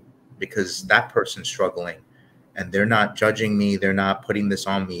too, because that person's struggling and they're not judging me. They're not putting this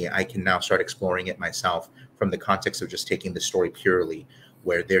on me. I can now start exploring it myself from the context of just taking the story purely,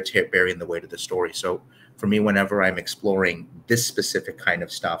 where they're bearing the weight of the story. So for me, whenever I'm exploring this specific kind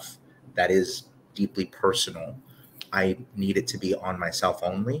of stuff that is deeply personal, I need it to be on myself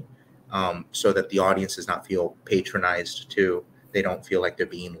only, so that the audience does not feel patronized too. They don't feel like they're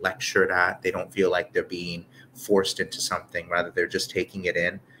being lectured at. They don't feel like they're being forced into something. Rather, they're just taking it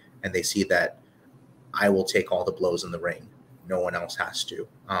in, and they see that I will take all the blows in the ring. No one else has to,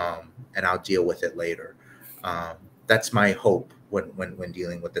 and I'll deal with it later. That's my hope when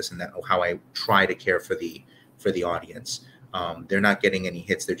dealing with this, and that how I try to care for the audience. They're not getting any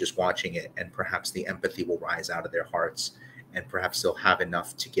hits; they're just watching it, and perhaps the empathy will rise out of their hearts, and perhaps they'll have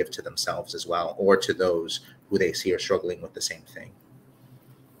enough to give to themselves as well, or to those who they see are struggling with the same thing.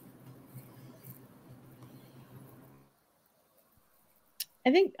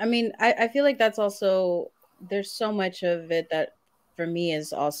 I feel like that's also, there's so much of it that for me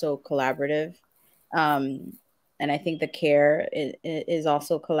is also collaborative. And I think the care is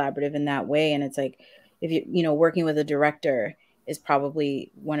also collaborative in that way. And it's like, if working with a director is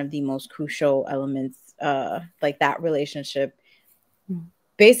probably one of the most crucial elements. Like that relationship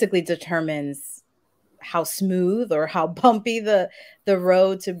basically determines how smooth or how bumpy the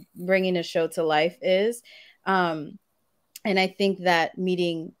road to bringing a show to life is. And I think that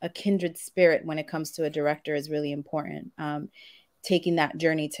meeting a kindred spirit when it comes to a director is really important. Taking that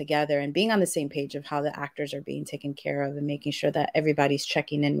journey together and being on the same page of how the actors are being taken care of, and making sure that everybody's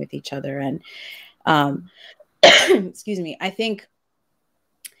checking in with each other. And excuse me, I think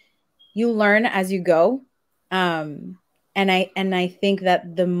you learn as you go. And I think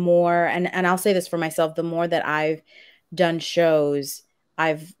that the more, and I'll say this for myself, the more that I've done shows,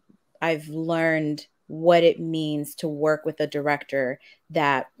 I've learned what it means to work with a director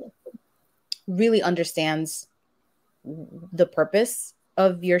that really understands the purpose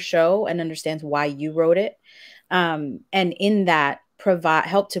of your show and understands why you wrote it. And in that,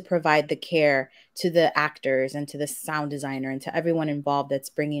 help to provide the care to the actors and to the sound designer and to everyone involved that's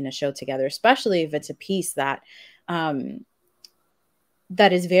bringing a show together, especially if it's a piece that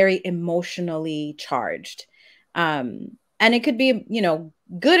that is very emotionally charged. And it could be,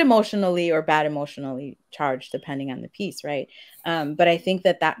 good emotionally or bad emotionally charged, depending on the piece, right? But I think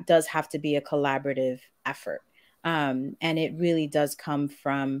that does have to be a collaborative effort. And it really does come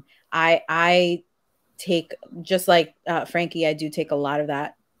from, I take, just like Franky, I do take a lot of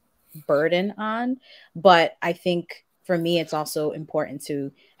that burden on. But I think for me, it's also important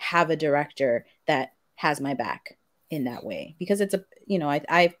to have a director that has my back in that way, because it's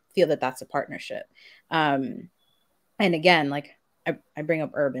I feel that that's a partnership. And again, like I bring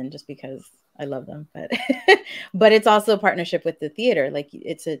up Urban just because I love them, but but it's also a partnership with the theater. Like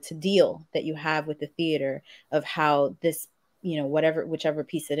it's a deal that you have with the theater of how this, you know, whichever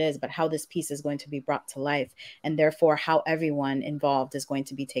piece it is, but how this piece is going to be brought to life, and therefore how everyone involved is going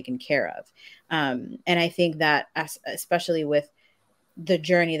to be taken care of. And I think that especially with the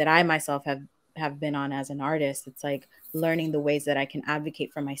journey that I myself have been on as an artist, it's like learning the ways that I can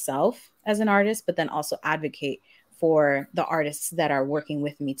advocate for myself as an artist, but then also advocate for the artists that are working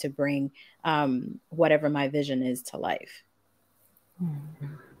with me to bring whatever my vision is to life.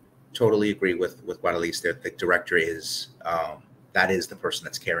 Totally agree with Guadalis. The director is that is the person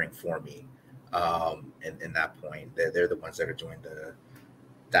that's caring for me. In that point, they're the ones that are doing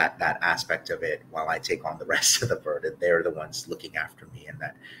that aspect of it, while I take on the rest of the burden. They're the ones looking after me, and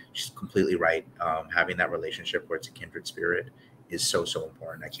that she's completely right. Having that relationship where it's a kindred spirit is so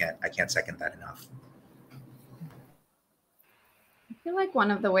important. I can't second that enough. I feel like one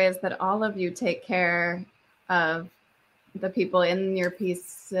of the ways that all of you take care of the people in your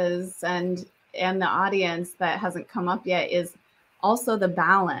pieces and the audience that hasn't come up yet is also the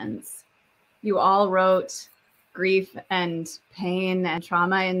balance. You all wrote grief and pain and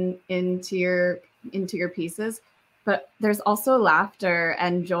trauma into your pieces, but there's also laughter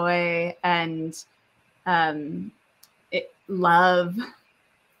and joy and love.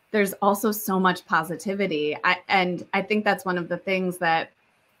 There's also so much positivity. I think that's one of the things that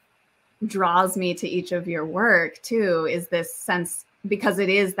draws me to each of your work too, is this sense, because it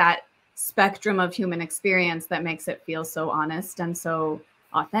is that spectrum of human experience that makes it feel so honest and so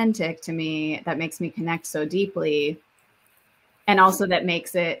authentic to me, that makes me connect so deeply, and also that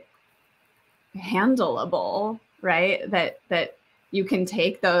makes it handleable, right? That you can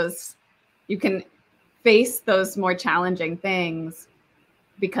take those, you can face those more challenging things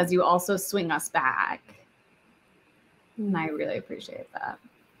because you also swing us back. And I really appreciate that.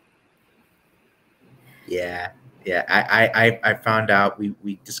 Yeah. I found out,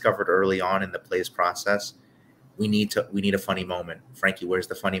 we discovered early on in the play's process, we need a funny moment. Franky, where's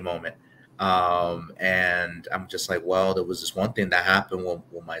the funny moment? And I'm just like, well, there was this one thing that happened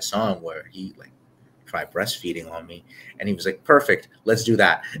with my son where he like tried breastfeeding on me, and he was like, perfect, let's do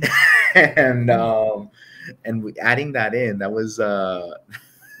that. and adding that in, that was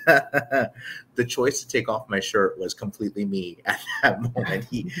the choice to take off my shirt was completely me at that moment.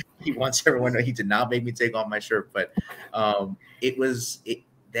 He wants everyone to know he did not make me take off my shirt, but it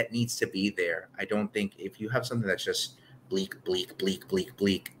that needs to be there. I don't think if you have something that's just bleak, that's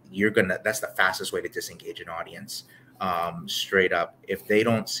the fastest way to disengage an audience. Straight up, if they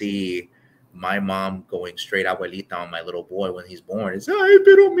don't see my mom going straight abuelita on my little boy when he's born, it's ay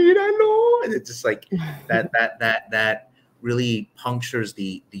pero míralo, and it's just like that really punctures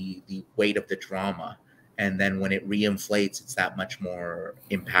the weight of the drama, and then when it reinflates, it's that much more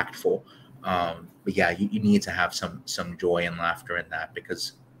impactful. But yeah, you need to have some joy and laughter in that,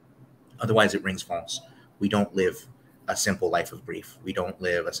 because otherwise it rings false. We don't live a simple life of grief. We don't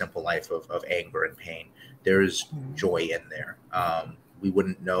live a simple life of anger and pain. There's joy in there. We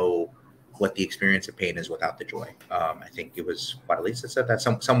wouldn't know what the experience of pain is without the joy. I think it was Guadalis that said that.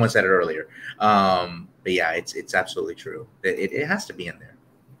 Someone said it earlier. But yeah, it's absolutely true. It has to be in there.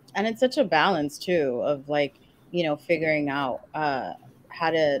 And it's such a balance too of like, you know, figuring out how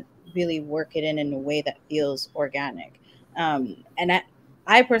to really work it in a way that feels organic. And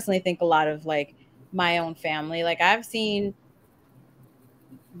I personally think a lot of like my own family, like I've seen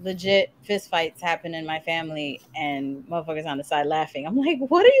legit fist fights happen in my family and motherfuckers on the side laughing. I'm like,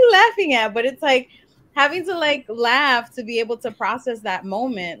 what are you laughing at? But it's like having to like laugh to be able to process that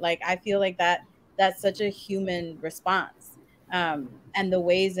moment. Like, I feel like that's such a human response. And the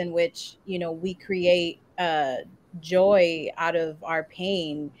ways in which, you know, we create joy out of our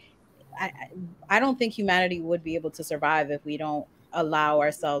pain. I don't think humanity would be able to survive if we don't allow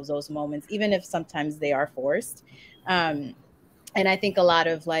ourselves those moments, even if sometimes they are forced. And I think a lot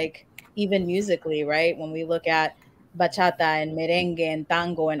of like, even musically, right? When we look at bachata and merengue and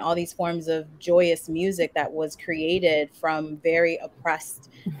tango and all these forms of joyous music that was created from very oppressed,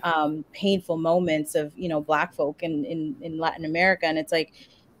 painful moments of, you know, Black folk in Latin America. And it's like,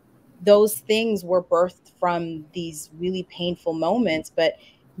 those things were birthed from these really painful moments, but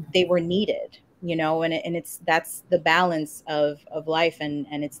they were needed, you know, and that's the balance of life. And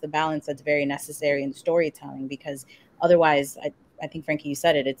it's the balance that's very necessary in storytelling, because otherwise, I think, Franky, you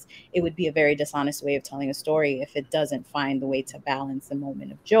said it, it would be a very dishonest way of telling a story if it doesn't find the way to balance the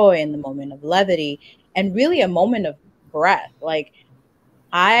moment of joy and the moment of levity and really a moment of breath. Like,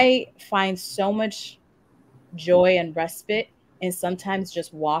 I find so much joy and respite in sometimes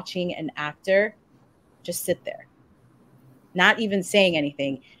just watching an actor just sit there, not even saying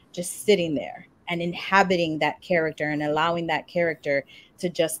anything, just sitting there and inhabiting that character and allowing that character to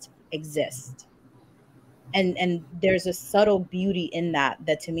just exist. And there's a subtle beauty in that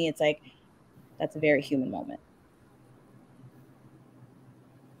to me, it's like, that's a very human moment.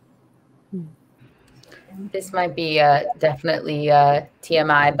 This might be definitely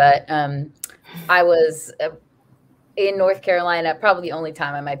TMI, but I was in North Carolina, probably the only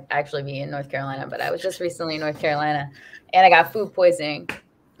time I might actually be in North Carolina, but I was just recently in North Carolina and I got food poisoning.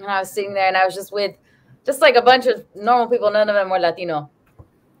 And I was sitting there and I was just with like a bunch of normal people. None of them were Latino.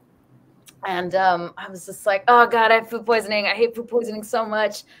 And I was just like, oh God, I have food poisoning. I hate food poisoning so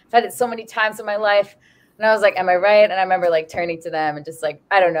much. I've had it so many times in my life. And I was like, am I right? And I remember like turning to them and just like,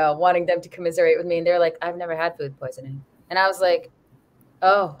 I don't know, wanting them to commiserate with me. And they're like, I've never had food poisoning. And I was like,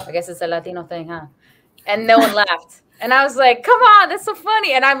 oh, I guess it's a Latino thing, huh? And no one laughed. And I was like, come on, that's so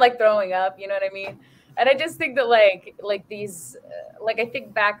funny. And I'm like throwing up, you know what I mean? And I just think that like these, like I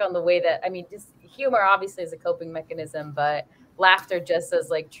think back on the way that, I mean, just humor obviously is a coping mechanism, but laughter just as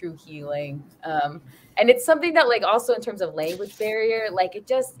like true healing. And it's something that like also in terms of language barrier, like it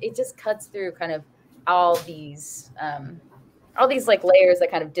just cuts through kind of all these like layers that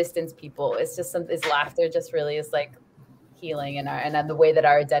kind of distance people. It's just is laughter just really is like healing and the way that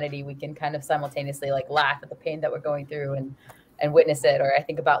our identity, we can kind of simultaneously like laugh at the pain that we're going through and witness it. Or I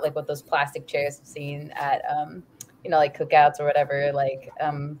think about like what those plastic chairs I've seen at like cookouts or whatever, like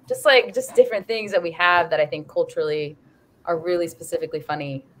just different things that we have that I think culturally are really specifically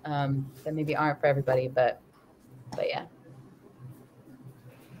funny, that maybe aren't for everybody, but yeah.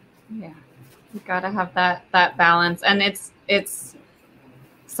 Yeah, you gotta have that balance, and it's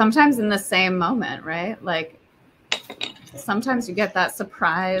sometimes in the same moment, right? Like sometimes you get that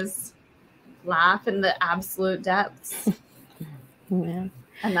surprise laugh in the absolute depths. Yeah.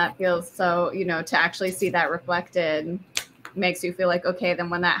 And that feels so, to actually see that reflected makes you feel like, okay, then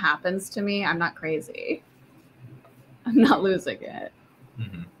when that happens to me, I'm not crazy. I'm not losing it.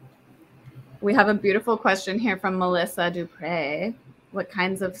 Mm-hmm. We have a beautiful question here from Melissa Dupre. What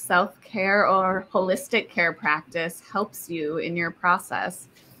kinds of self-care or holistic care practice helps you in your process?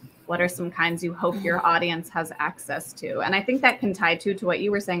 What are some kinds you hope your audience has access to? And I think that can tie to what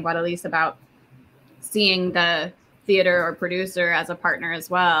you were saying, Guadalis, about seeing the theater or producer as a partner as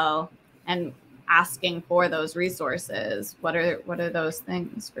well and asking for those resources. What are those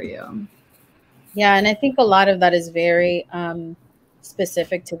things for you? Yeah, and I think a lot of that is very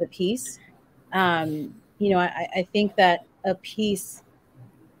specific to the piece. I think that a piece,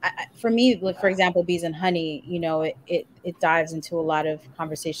 for me, like for example, Bees and Honey, it dives into a lot of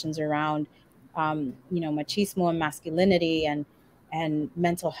conversations around, machismo and masculinity and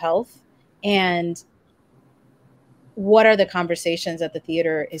mental health, and what are the conversations that the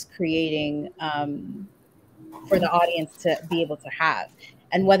theater is creating for the audience to be able to have.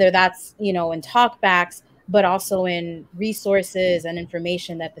 And whether that's, in talkbacks, but also in resources and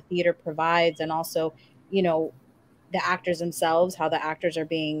information that the theater provides, and also, the actors themselves, how the actors are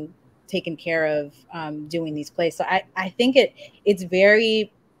being taken care of doing these plays. So I think it's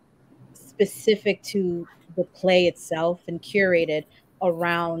very specific to the play itself and curated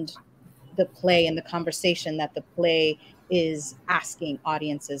around the play and the conversation that the play is asking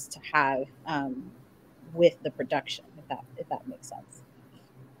audiences to have with the production, if that makes sense.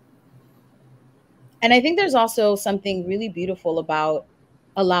 And I think there's also something really beautiful about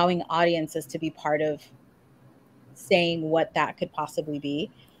allowing audiences to be part of saying what that could possibly be,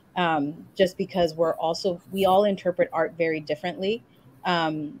 just because we all interpret art very differently.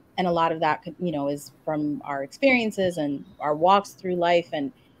 And a lot of that could, is from our experiences and our walks through life.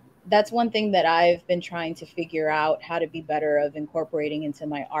 And that's one thing that I've been trying to figure out how to be better of incorporating into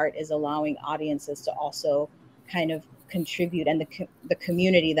my art, is allowing audiences to also kind of contribute, and the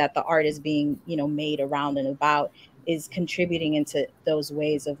community that the art is being, made around and about is contributing into those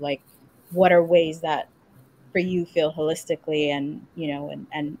ways of like, what are ways that for you feel holistically, and,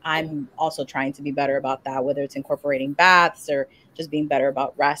 and I'm also trying to be better about that, whether it's incorporating baths or just being better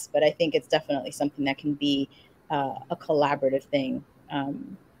about rest. But I think it's definitely something that can be a collaborative thing,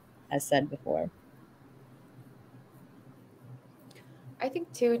 as said before. I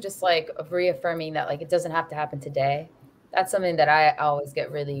think too, just like reaffirming that like it doesn't have to happen today. That's something that I always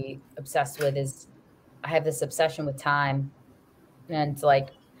get really obsessed with, is I have this obsession with time, and like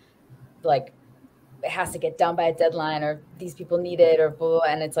it has to get done by a deadline, or these people need it, or blah, blah,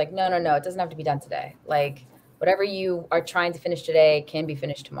 and it's like, no, it doesn't have to be done today. Like whatever you are trying to finish today can be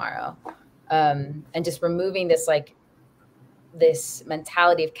finished tomorrow. And just removing this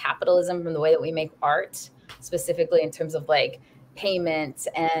mentality of capitalism from the way that we make art, specifically in terms of like payment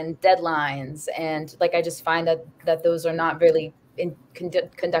and deadlines. And like, I just find that those are not really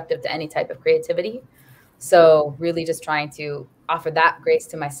conductive to any type of creativity. So really just trying to offer that grace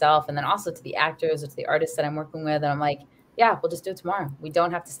to myself, and then also to the actors or to the artists that I'm working with. And I'm like, yeah, we'll just do it tomorrow. We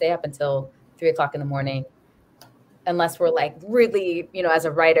don't have to stay up until 3 o'clock in the morning. Unless we're like really, as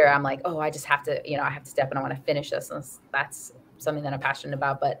a writer, I'm like, oh, I just have to, I have to step and I want to finish this. And that's something that I'm passionate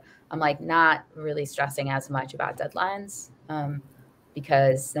about. But I'm like not really stressing as much about deadlines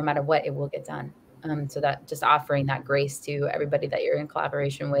because no matter what, it will get done. So that just offering that grace to everybody that you're in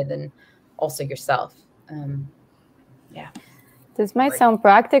collaboration with and also yourself. Yeah. This might sound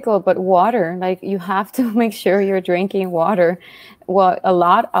practical, but water, like you have to make sure you're drinking water. Well, a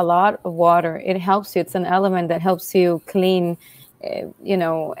lot of water. It helps you. It's an element that helps you clean,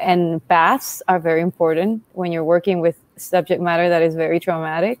 and baths are very important when you're working with subject matter that is very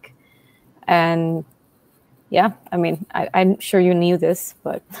traumatic. And yeah, I mean, I'm sure you knew this,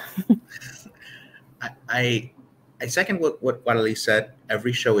 but. I second what Guadalis said.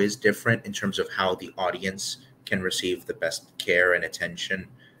 Every show is different in terms of how the audience can receive the best care and attention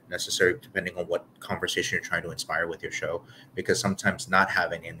necessary depending on what conversation you're trying to inspire with your show, because sometimes not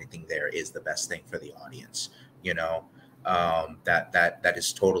having anything there is the best thing for the audience. That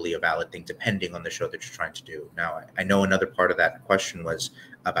is totally a valid thing depending on the show that you're trying to do. Now, I know another part of that question was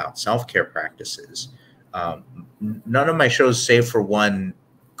about self-care practices. None of my shows, save for one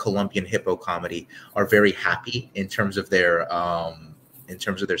Colombian hippo comedy, are very happy in terms of their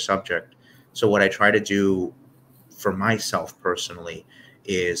subject. So what I try to do for myself personally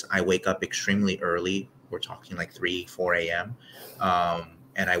is I wake up extremely early. We're talking like 3-4 a.m.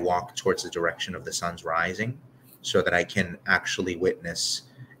 And I walk towards the direction of the sun's rising so that I can actually witness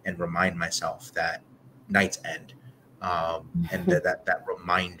and remind myself that night's end. And that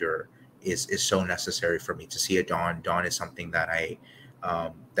reminder is so necessary for me to see a dawn. Dawn is something that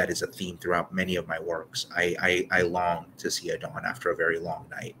that is a theme throughout many of my works. I long to see a dawn after a very long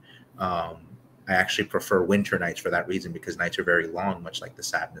night. I actually prefer winter nights for that reason, because nights are very long, much like the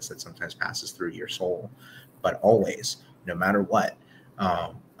sadness that sometimes passes through your soul. But always, no matter what,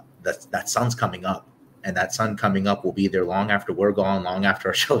 that sun's coming up, and that sun coming up will be there long after we're gone, long after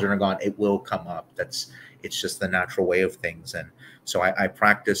our children are gone. It will come up. It's just the natural way of things. And so I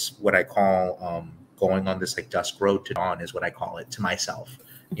practice what I call going on this like dusk road to dawn, is what I call it, to myself,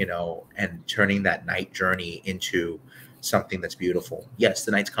 and turning that night journey into something that's beautiful. Yes,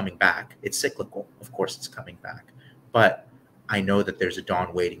 the night's coming back. It's cyclical. Of course it's coming back. But I know that there's a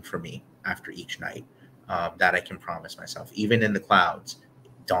dawn waiting for me after each night, that I can promise myself. Even in the clouds,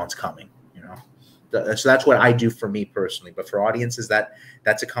 dawn's coming, So that's what I do for me personally. But for audiences,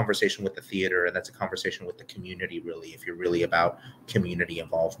 that's a conversation with the theater, and that's a conversation with the community, really, if you're really about community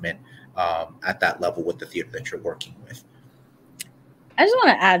involvement at that level with the theater that you're working with. I just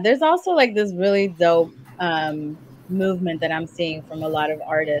want to add, there's also like this really dope movement that I'm seeing from a lot of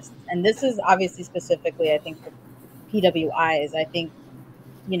artists. And this is obviously specifically, I think, for PWIs. I think,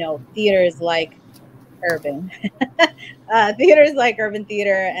 theaters like urban theaters like urban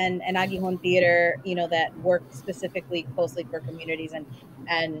theater and Aguijón theater, that work specifically closely for communities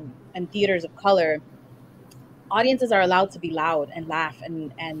and theaters of color. Audiences are allowed to be loud and laugh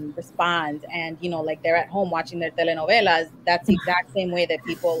and respond, and like they're at home watching their telenovelas. That's the exact same way that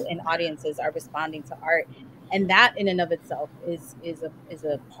people in audiences are responding to art, and that in and of itself is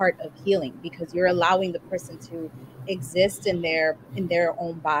a part of healing, because you're allowing the person to exist in their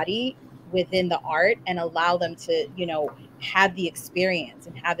own body within the art, and allow them to have the experience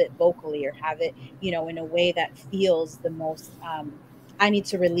and have it vocally, or have it in a way that feels the most I need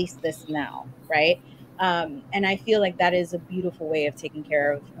to release this now, right? And I feel like that is a beautiful way of taking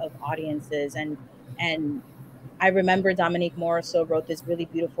care of audiences. And I remember Dominique Morisseau wrote this really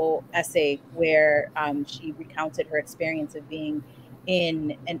beautiful essay where she recounted her experience of being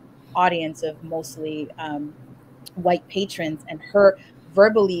in an audience of mostly white patrons, and her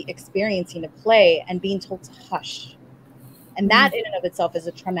verbally experiencing a play and being told to hush. And that in and of itself is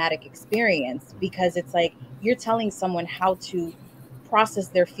a traumatic experience, because it's like you're telling someone how to process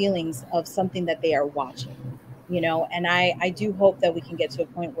their feelings of something that they are watching, and I do hope that we can get to a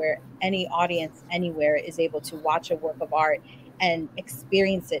point where any audience anywhere is able to watch a work of art and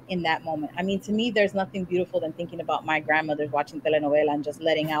experience it in that moment. I mean, to me, there's nothing beautiful than thinking about my grandmother's watching telenovela and just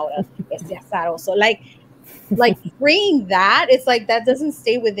letting out a este asado. So like freeing that, it's like that doesn't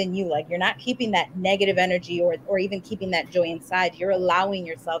stay within you. Like you're not keeping that negative energy or even keeping that joy inside. You're allowing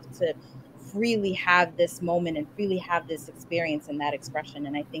yourself to freely have this moment and freely have this experience and that expression.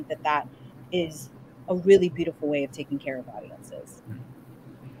 And I think that is a really beautiful way of taking care of audiences.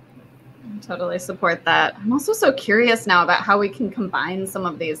 I totally support that. I'm also so curious now about how we can combine some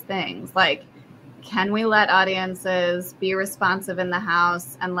of these things. Like, can we let audiences be responsive in the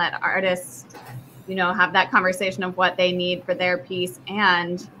house and let artists, you know, have that conversation of what they need for their piece?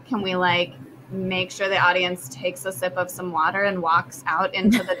 And can we like make sure the audience takes a sip of some water and walks out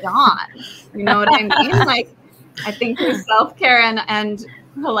into the dawn? You know what I mean? Like, I think there's self-care and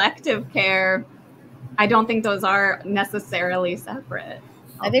collective care. I don't think those are necessarily separate.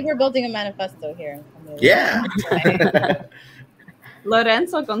 I think we're building a manifesto here. Yeah.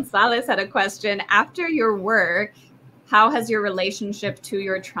 Lorenzo Gonzalez had a question. After your work, how has your relationship to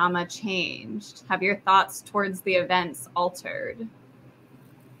your trauma changed? Have your thoughts towards the events altered?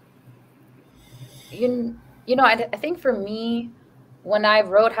 You know, I think for me, when I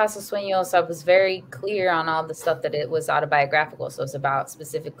wrote House of Sueños, I was very clear on all the stuff that it was autobiographical. So it's about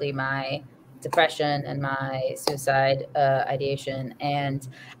specifically my depression and my suicide ideation. And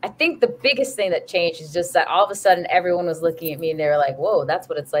I think the biggest thing that changed is just that all of a sudden everyone was looking at me and they were like, whoa, that's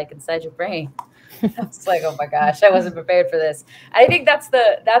what it's like inside your brain. I was like, oh my gosh, I wasn't prepared for this. I think that's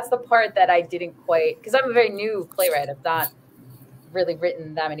the part that I didn't quite, because I'm a very new playwright. I've not really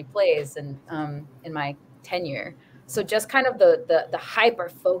written that many plays and in my tenure. So just kind of the hyper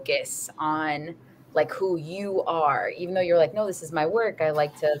focus on like who you are, even though you're like, no, this is my work. I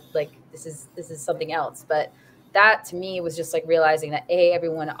like to like, this is something else. But that to me was just like realizing that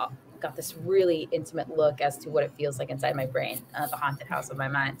everyone got this really intimate look as to what it feels like inside my brain, the haunted house of my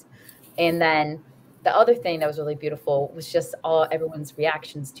mind. And then the other thing that was really beautiful was just everyone's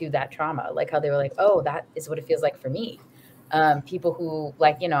reactions to that trauma, like how they were like, oh, that is what it feels like for me. People who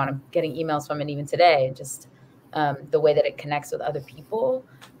like, you know, and I'm getting emails from it even today, just the way that it connects with other people.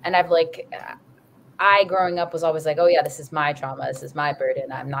 And I've like, I growing up was always like, oh yeah, this is my trauma. This is my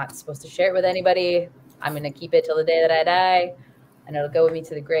burden. I'm not supposed to share it with anybody. I'm going to keep it till the day that I die and it'll go with me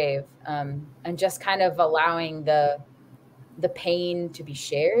to the grave. And just kind of allowing the pain to be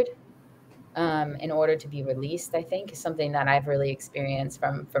shared in order to be released, I think is something that I've really experienced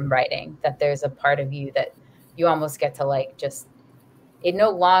from writing, that there's a part of you that you almost get to like, just, it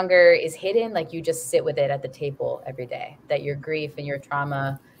no longer is hidden. Like you just sit with it at the table every day, that your grief and your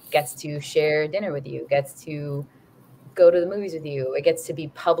trauma gets to share dinner with you, gets to go to the movies with you. It gets to be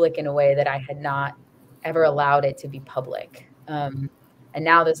public in a way that I had not ever allowed it to be public. And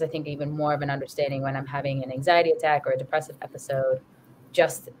now there's, I think, even more of an understanding when I'm having an anxiety attack or a depressive episode,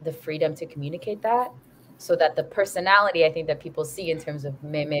 just the freedom to communicate that, so that the personality I think that people see in terms of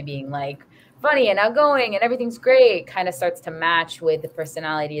Meme being like funny and outgoing and everything's great kind of starts to match with the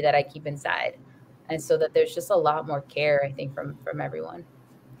personality that I keep inside. And so that there's just a lot more care, I think, from everyone.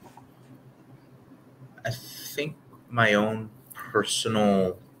 I think my own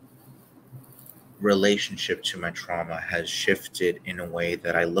personal relationship to my trauma has shifted in a way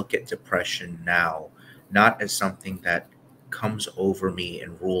that I look at depression now, not as something that comes over me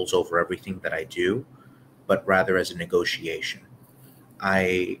and rules over everything that I do, but rather as a negotiation.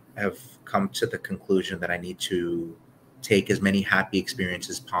 I have come to the conclusion that I need to take as many happy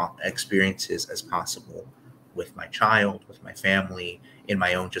experiences as possible with my child, with my family, in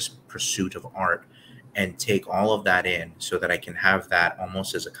my own just pursuit of art, and take all of that in so that I can have that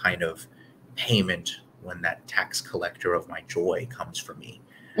almost as a kind of payment when that tax collector of my joy comes for me,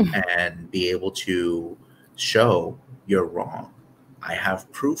 and be able to show you're wrong. I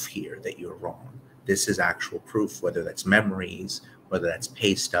have proof here that you're wrong. This is actual proof, whether that's memories, whether that's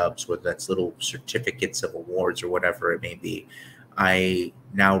pay stubs, whether that's little certificates of awards or whatever it may be. I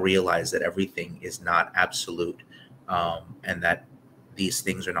now realize that everything is not absolute, and that these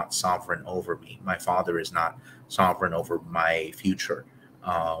things are not sovereign over me. My father is not sovereign over my future,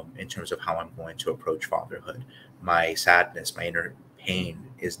 in terms of how I'm going to approach fatherhood. My sadness, my inner pain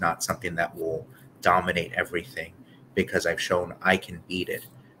is not something that will dominate everything, because I've shown I can beat it.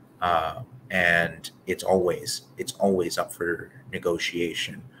 And it's always up for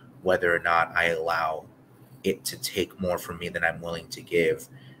negotiation, whether or not I allow it to take more from me than I'm willing to give.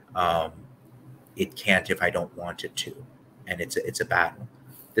 It can't if I don't want it to. And it's a battle.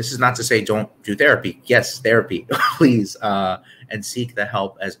 This is not to say don't do therapy. Yes, therapy, please, and seek the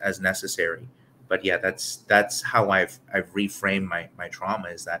help as necessary. But yeah, that's how I've reframed my trauma,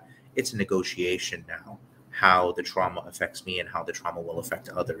 is that it's a negotiation now, how the trauma affects me and how the trauma will affect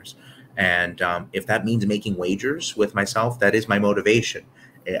others. And if that means making wagers with myself, that is my motivation.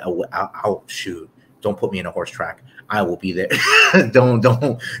 I'll shoot. Don't put me in a horse track. I will be there. don't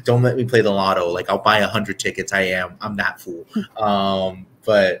let me play the lotto. Like, I'll buy 100 tickets. I'm that fool.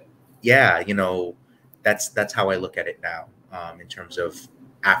 But yeah, you know, that's how I look at it now. In terms of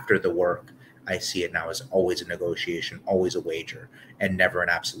after the work, I see it now as always a negotiation, always a wager, and never an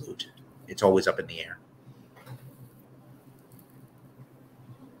absolute. It's always up in the air.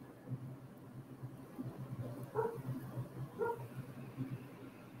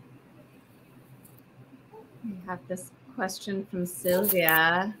 have this question from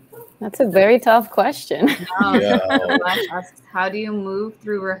Sylvia. That's a very tough question. Asks, how do you move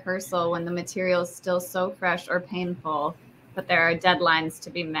through rehearsal when the material is still so fresh or painful, but there are deadlines to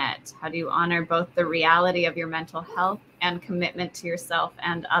be met? How do you honor both the reality of your mental health and commitment to yourself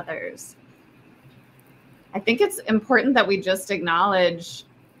and others? I think it's important that we just acknowledge,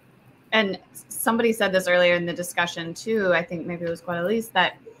 and somebody said this earlier in the discussion too, I think maybe it was Guadalis,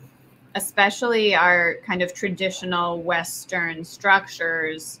 that especially our kind of traditional Western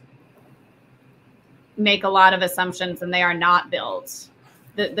structures make a lot of assumptions and they are not built.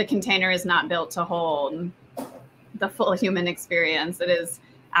 The container is not built to hold the full human experience. It is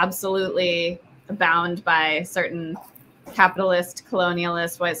absolutely bound by certain capitalist,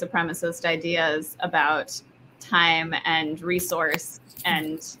 colonialist, white supremacist ideas about time and resource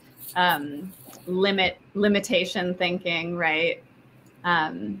and limitation thinking, right?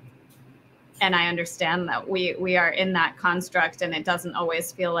 And I understand that we are in that construct, and it doesn't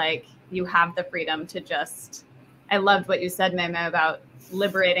always feel like you have the freedom to just, I loved what you said, Meme, about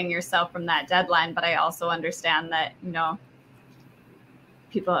liberating yourself from that deadline. But I also understand that, you know,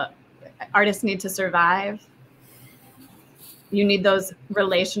 artists need to survive. You need those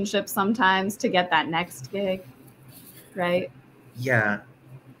relationships sometimes to get that next gig, right? Yeah.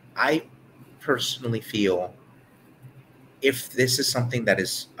 I personally feel if this is something that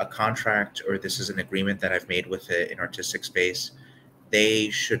is a contract or this is an agreement that I've made with an artistic space, they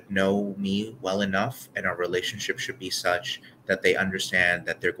should know me well enough, and our relationship should be such that they understand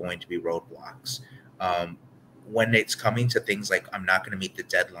that they're going to be roadblocks. When it's coming to things like I'm not going to meet the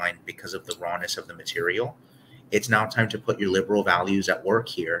deadline because of the rawness of the material, it's now time to put your liberal values at work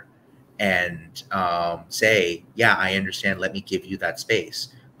here and say, yeah, I understand. Let me give you that space.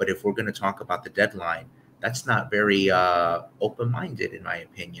 But if we're going to talk about the deadline, that's not very open-minded, in my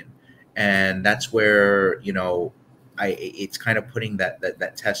opinion. And that's where, you know, it's kind of putting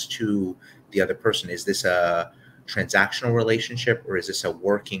that test to the other person. Is this a transactional relationship or is this a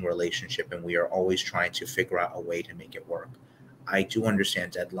working relationship? And we are always trying to figure out a way to make it work. I do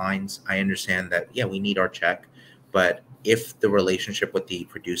understand deadlines. I understand that, yeah, we need our check. But if the relationship with the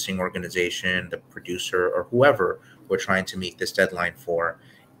producing organization, the producer, or whoever we're trying to meet this deadline for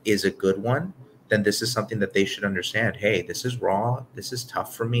is a good one, then this is something that they should understand. Hey, this is raw. This is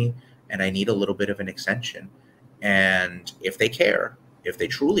tough for me. And I need a little bit of an extension. And if they care, if they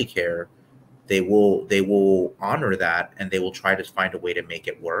truly care, they will honor that, and they will try to find a way to make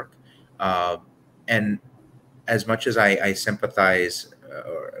it work. And as much as I sympathize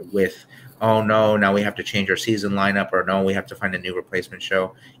with, oh no, now we have to change our season lineup, or no, we have to find a new replacement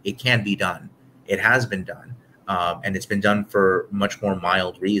show, it can be done. It has been done. And it's been done for much more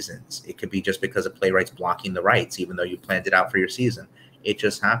mild reasons. It could be just because a playwright's blocking the rights, even though you planned it out for your season. It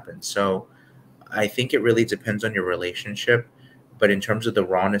just happens. So I think it really depends on your relationship. But in terms of the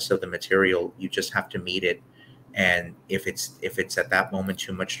rawness of the material, you just have to meet it. And if it's at that moment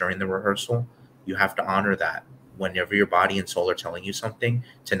too much during the rehearsal, you have to honor that. Whenever your body and soul are telling you something,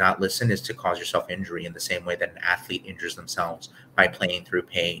 to not listen is to cause yourself injury, in the same way that an athlete injures themselves by playing through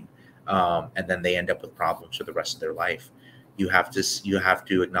pain. And then they end up with problems for the rest of their life. You have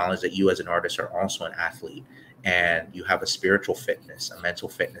to acknowledge that you as an artist are also an athlete, and you have a spiritual fitness, a mental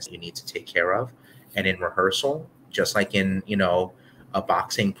fitness you need to take care of. And in rehearsal, just like in, you know, a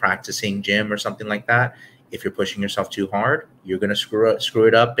boxing practicing gym or something like that, if you're pushing yourself too hard, you're going to screw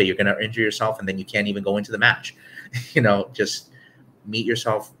it up, but you're going to injure yourself, and then you can't even go into the match. You know, just meet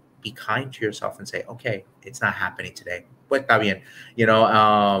yourself, be kind to yourself, and say, okay, it's not happening today. But está bien. You know,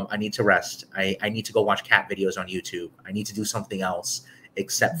 I need to rest. I need to go watch cat videos on YouTube. I need to do something else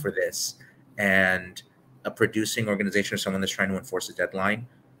except for this. And a producing organization or someone that's trying to enforce a deadline,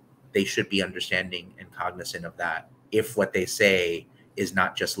 they should be understanding and cognizant of that. If what they say is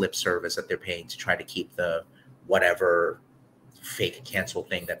not just lip service that they're paying to try to keep the whatever fake cancel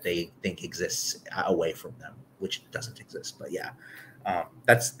thing that they think exists away from them, which doesn't exist. But yeah,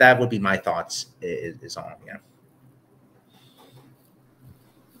 that would be my thoughts is on. Yeah.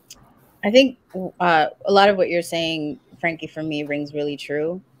 I think a lot of what you're saying, Franky, for me rings really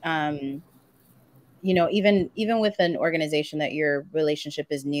true. You know, even with an organization that your relationship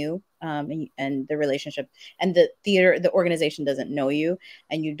is new, and the relationship and the organization doesn't know you,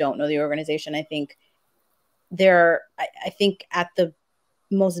 and you don't know the organization, I think I think at the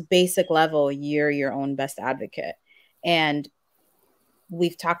most basic level, you're your own best advocate. And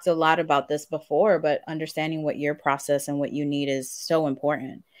we've talked a lot about this before, but understanding what your process and what you need is so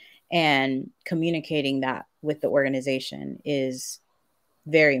important. And communicating that with the organization is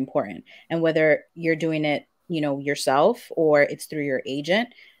very important. And whether you're doing it, you know, yourself, or it's through your agent,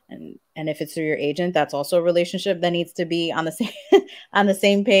 And if it's through your agent, that's also a relationship that needs to be on the same on the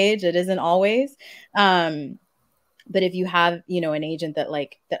same page. It isn't always. But if you have, an agent that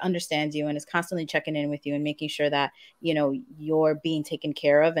that understands you and is constantly checking in with you and making sure that, you're being taken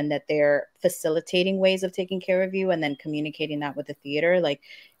care of, and that they're facilitating ways of taking care of you, and then communicating that with the theater,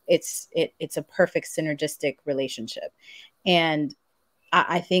 it's a perfect synergistic relationship. And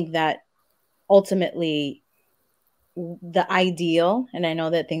I think that ultimately the ideal, and I know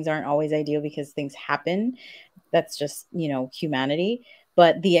that things aren't always ideal because things happen, that's just, humanity.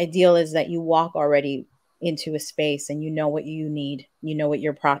 But the ideal is that you walk already into a space and you know what you need, what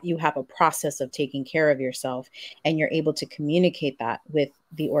you have a process of taking care of yourself, and you're able to communicate that with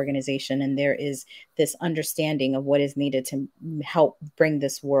the organization. And there is this understanding of what is needed to help bring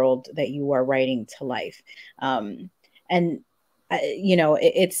this world that you are writing to life.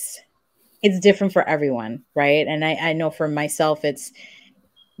 It's different for everyone, right? And I know for myself, it's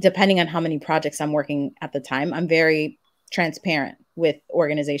depending on how many projects I'm working at the time. I'm very transparent with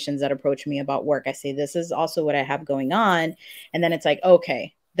organizations that approach me about work. I say, this is also what I have going on. And then it's like,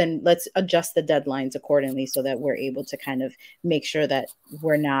 okay, then let's adjust the deadlines accordingly so that we're able to kind of make sure that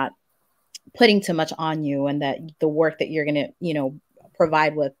we're not putting too much on you, and that the work that you're going to,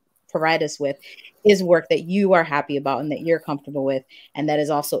 provide us with is work that you are happy about and that you're comfortable with, and that is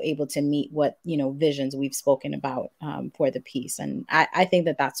also able to meet what, visions we've spoken about for the piece. And I think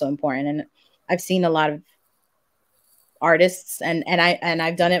that that's so important. And I've seen a lot of artists, and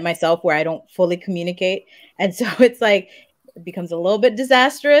I've done it myself, where I don't fully communicate. And so it's like, it becomes a little bit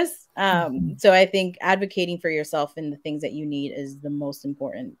disastrous. So I think advocating for yourself and the things that you need is the most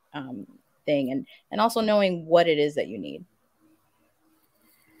important thing. And also knowing what it is that you need.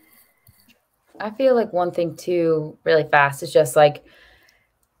 I feel like one thing too, really fast, is just like,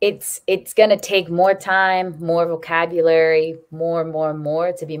 it's going to take more time, more vocabulary,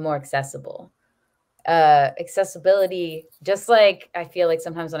 more to be more accessible. Accessibility, just like I feel like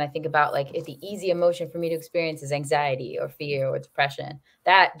sometimes when I think about if the easy emotion for me to experience is anxiety or fear or depression,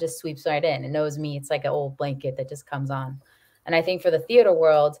 that just sweeps right in. It knows me. It's like an old blanket that just comes on. And I think for the theater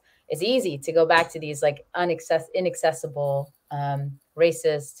world, it's easy to go back to these inaccessible,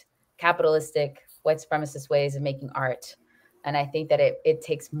 racist, capitalistic, white supremacist ways of making art. And I think that it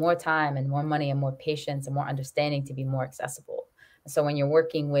takes more time and more money and more patience and more understanding to be more accessible. So when you're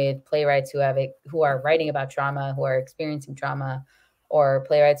working with playwrights who are writing about trauma, who are experiencing trauma, or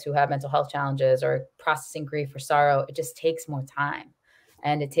playwrights who have mental health challenges or processing grief or sorrow, it just takes more time,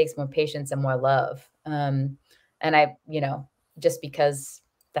 and it takes more patience and more love. And I, just because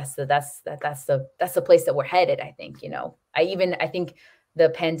that's the place that we're headed. I think, I think the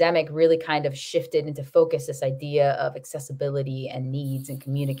pandemic really kind of shifted into focus this idea of accessibility and needs and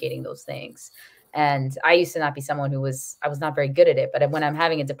communicating those things. And I used to not be someone I was not very good at it. But when I'm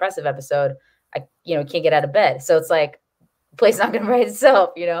having a depressive episode, I, can't get out of bed. So it's like, the play's not going to write itself,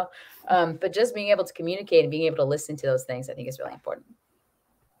 but just being able to communicate and being able to listen to those things, I think is really important.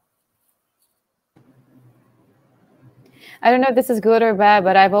 I don't know if this is good or bad,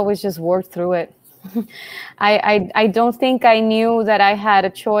 but I've always just worked through it. I don't think I knew that I had a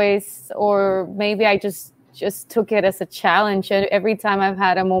choice, or maybe I just took it as a challenge. And every time I've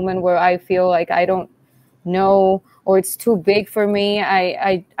had a moment where I feel like I don't know, or it's too big for me,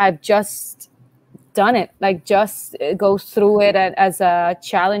 I've just done it, just go through it as a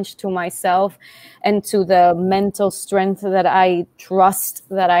challenge to myself and to the mental strength that I trust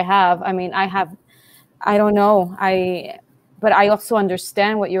that I have. I mean, I don't know. But I also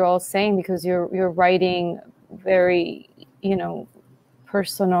understand what you're all saying, because you're writing very,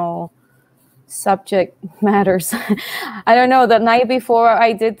 personal subject matters. I don't know. The night before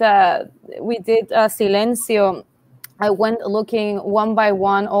we did Silencio, I went looking one by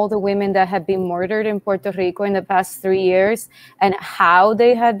one all the women that had been murdered in Puerto Rico in the past 3 years, and how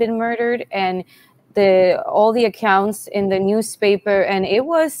they had been murdered, and all the accounts in the newspaper, and it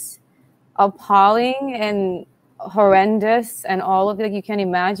was appalling and horrendous, and all of it you can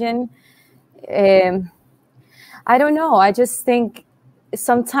imagine. I don't know. I just think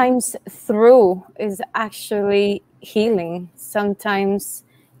sometimes through is actually healing. Sometimes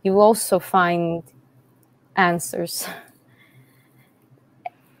you also find answers,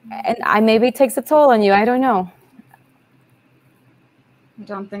 and maybe it takes a toll on you. I don't know. I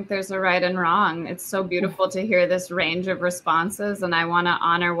don't think there's a right and wrong. It's so beautiful to hear this range of responses, and I want to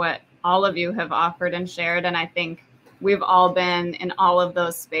honor what all of you have offered and shared. And I think we've all been in all of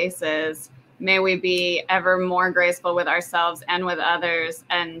those spaces. May we be ever more graceful with ourselves and with others,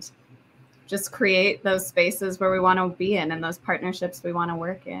 and just create those spaces where we want to be in, and those partnerships we want to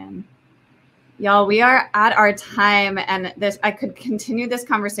work in. Y'all, we are at our time, and I could continue this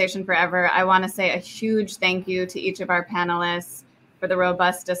conversation forever. I want to say a huge thank you to each of our panelists for the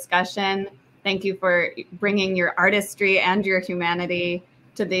robust discussion. Thank you for bringing your artistry and your humanity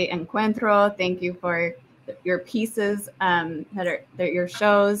to the encuentro. Thank you for your pieces that are your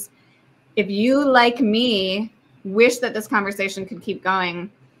shows. If you, like me, wish that this conversation could keep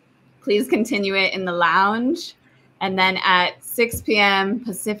going, please continue it in the lounge. And then at 6 p.m.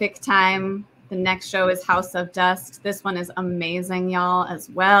 Pacific time, the next show is House of Dust. This one is amazing, y'all, as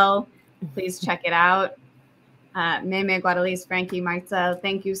well. Please check it out. Meme, Guadalis, Franky, Maritxell,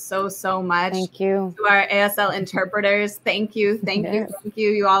 thank you so, so much. Thank you. To our ASL interpreters, thank you, thank you, thank you.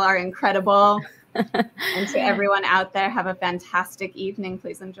 You all are incredible. And to everyone out there, have a fantastic evening.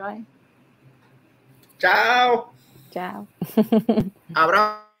 Please enjoy. Ciao. Ciao.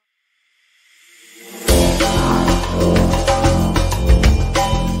 Abrazo.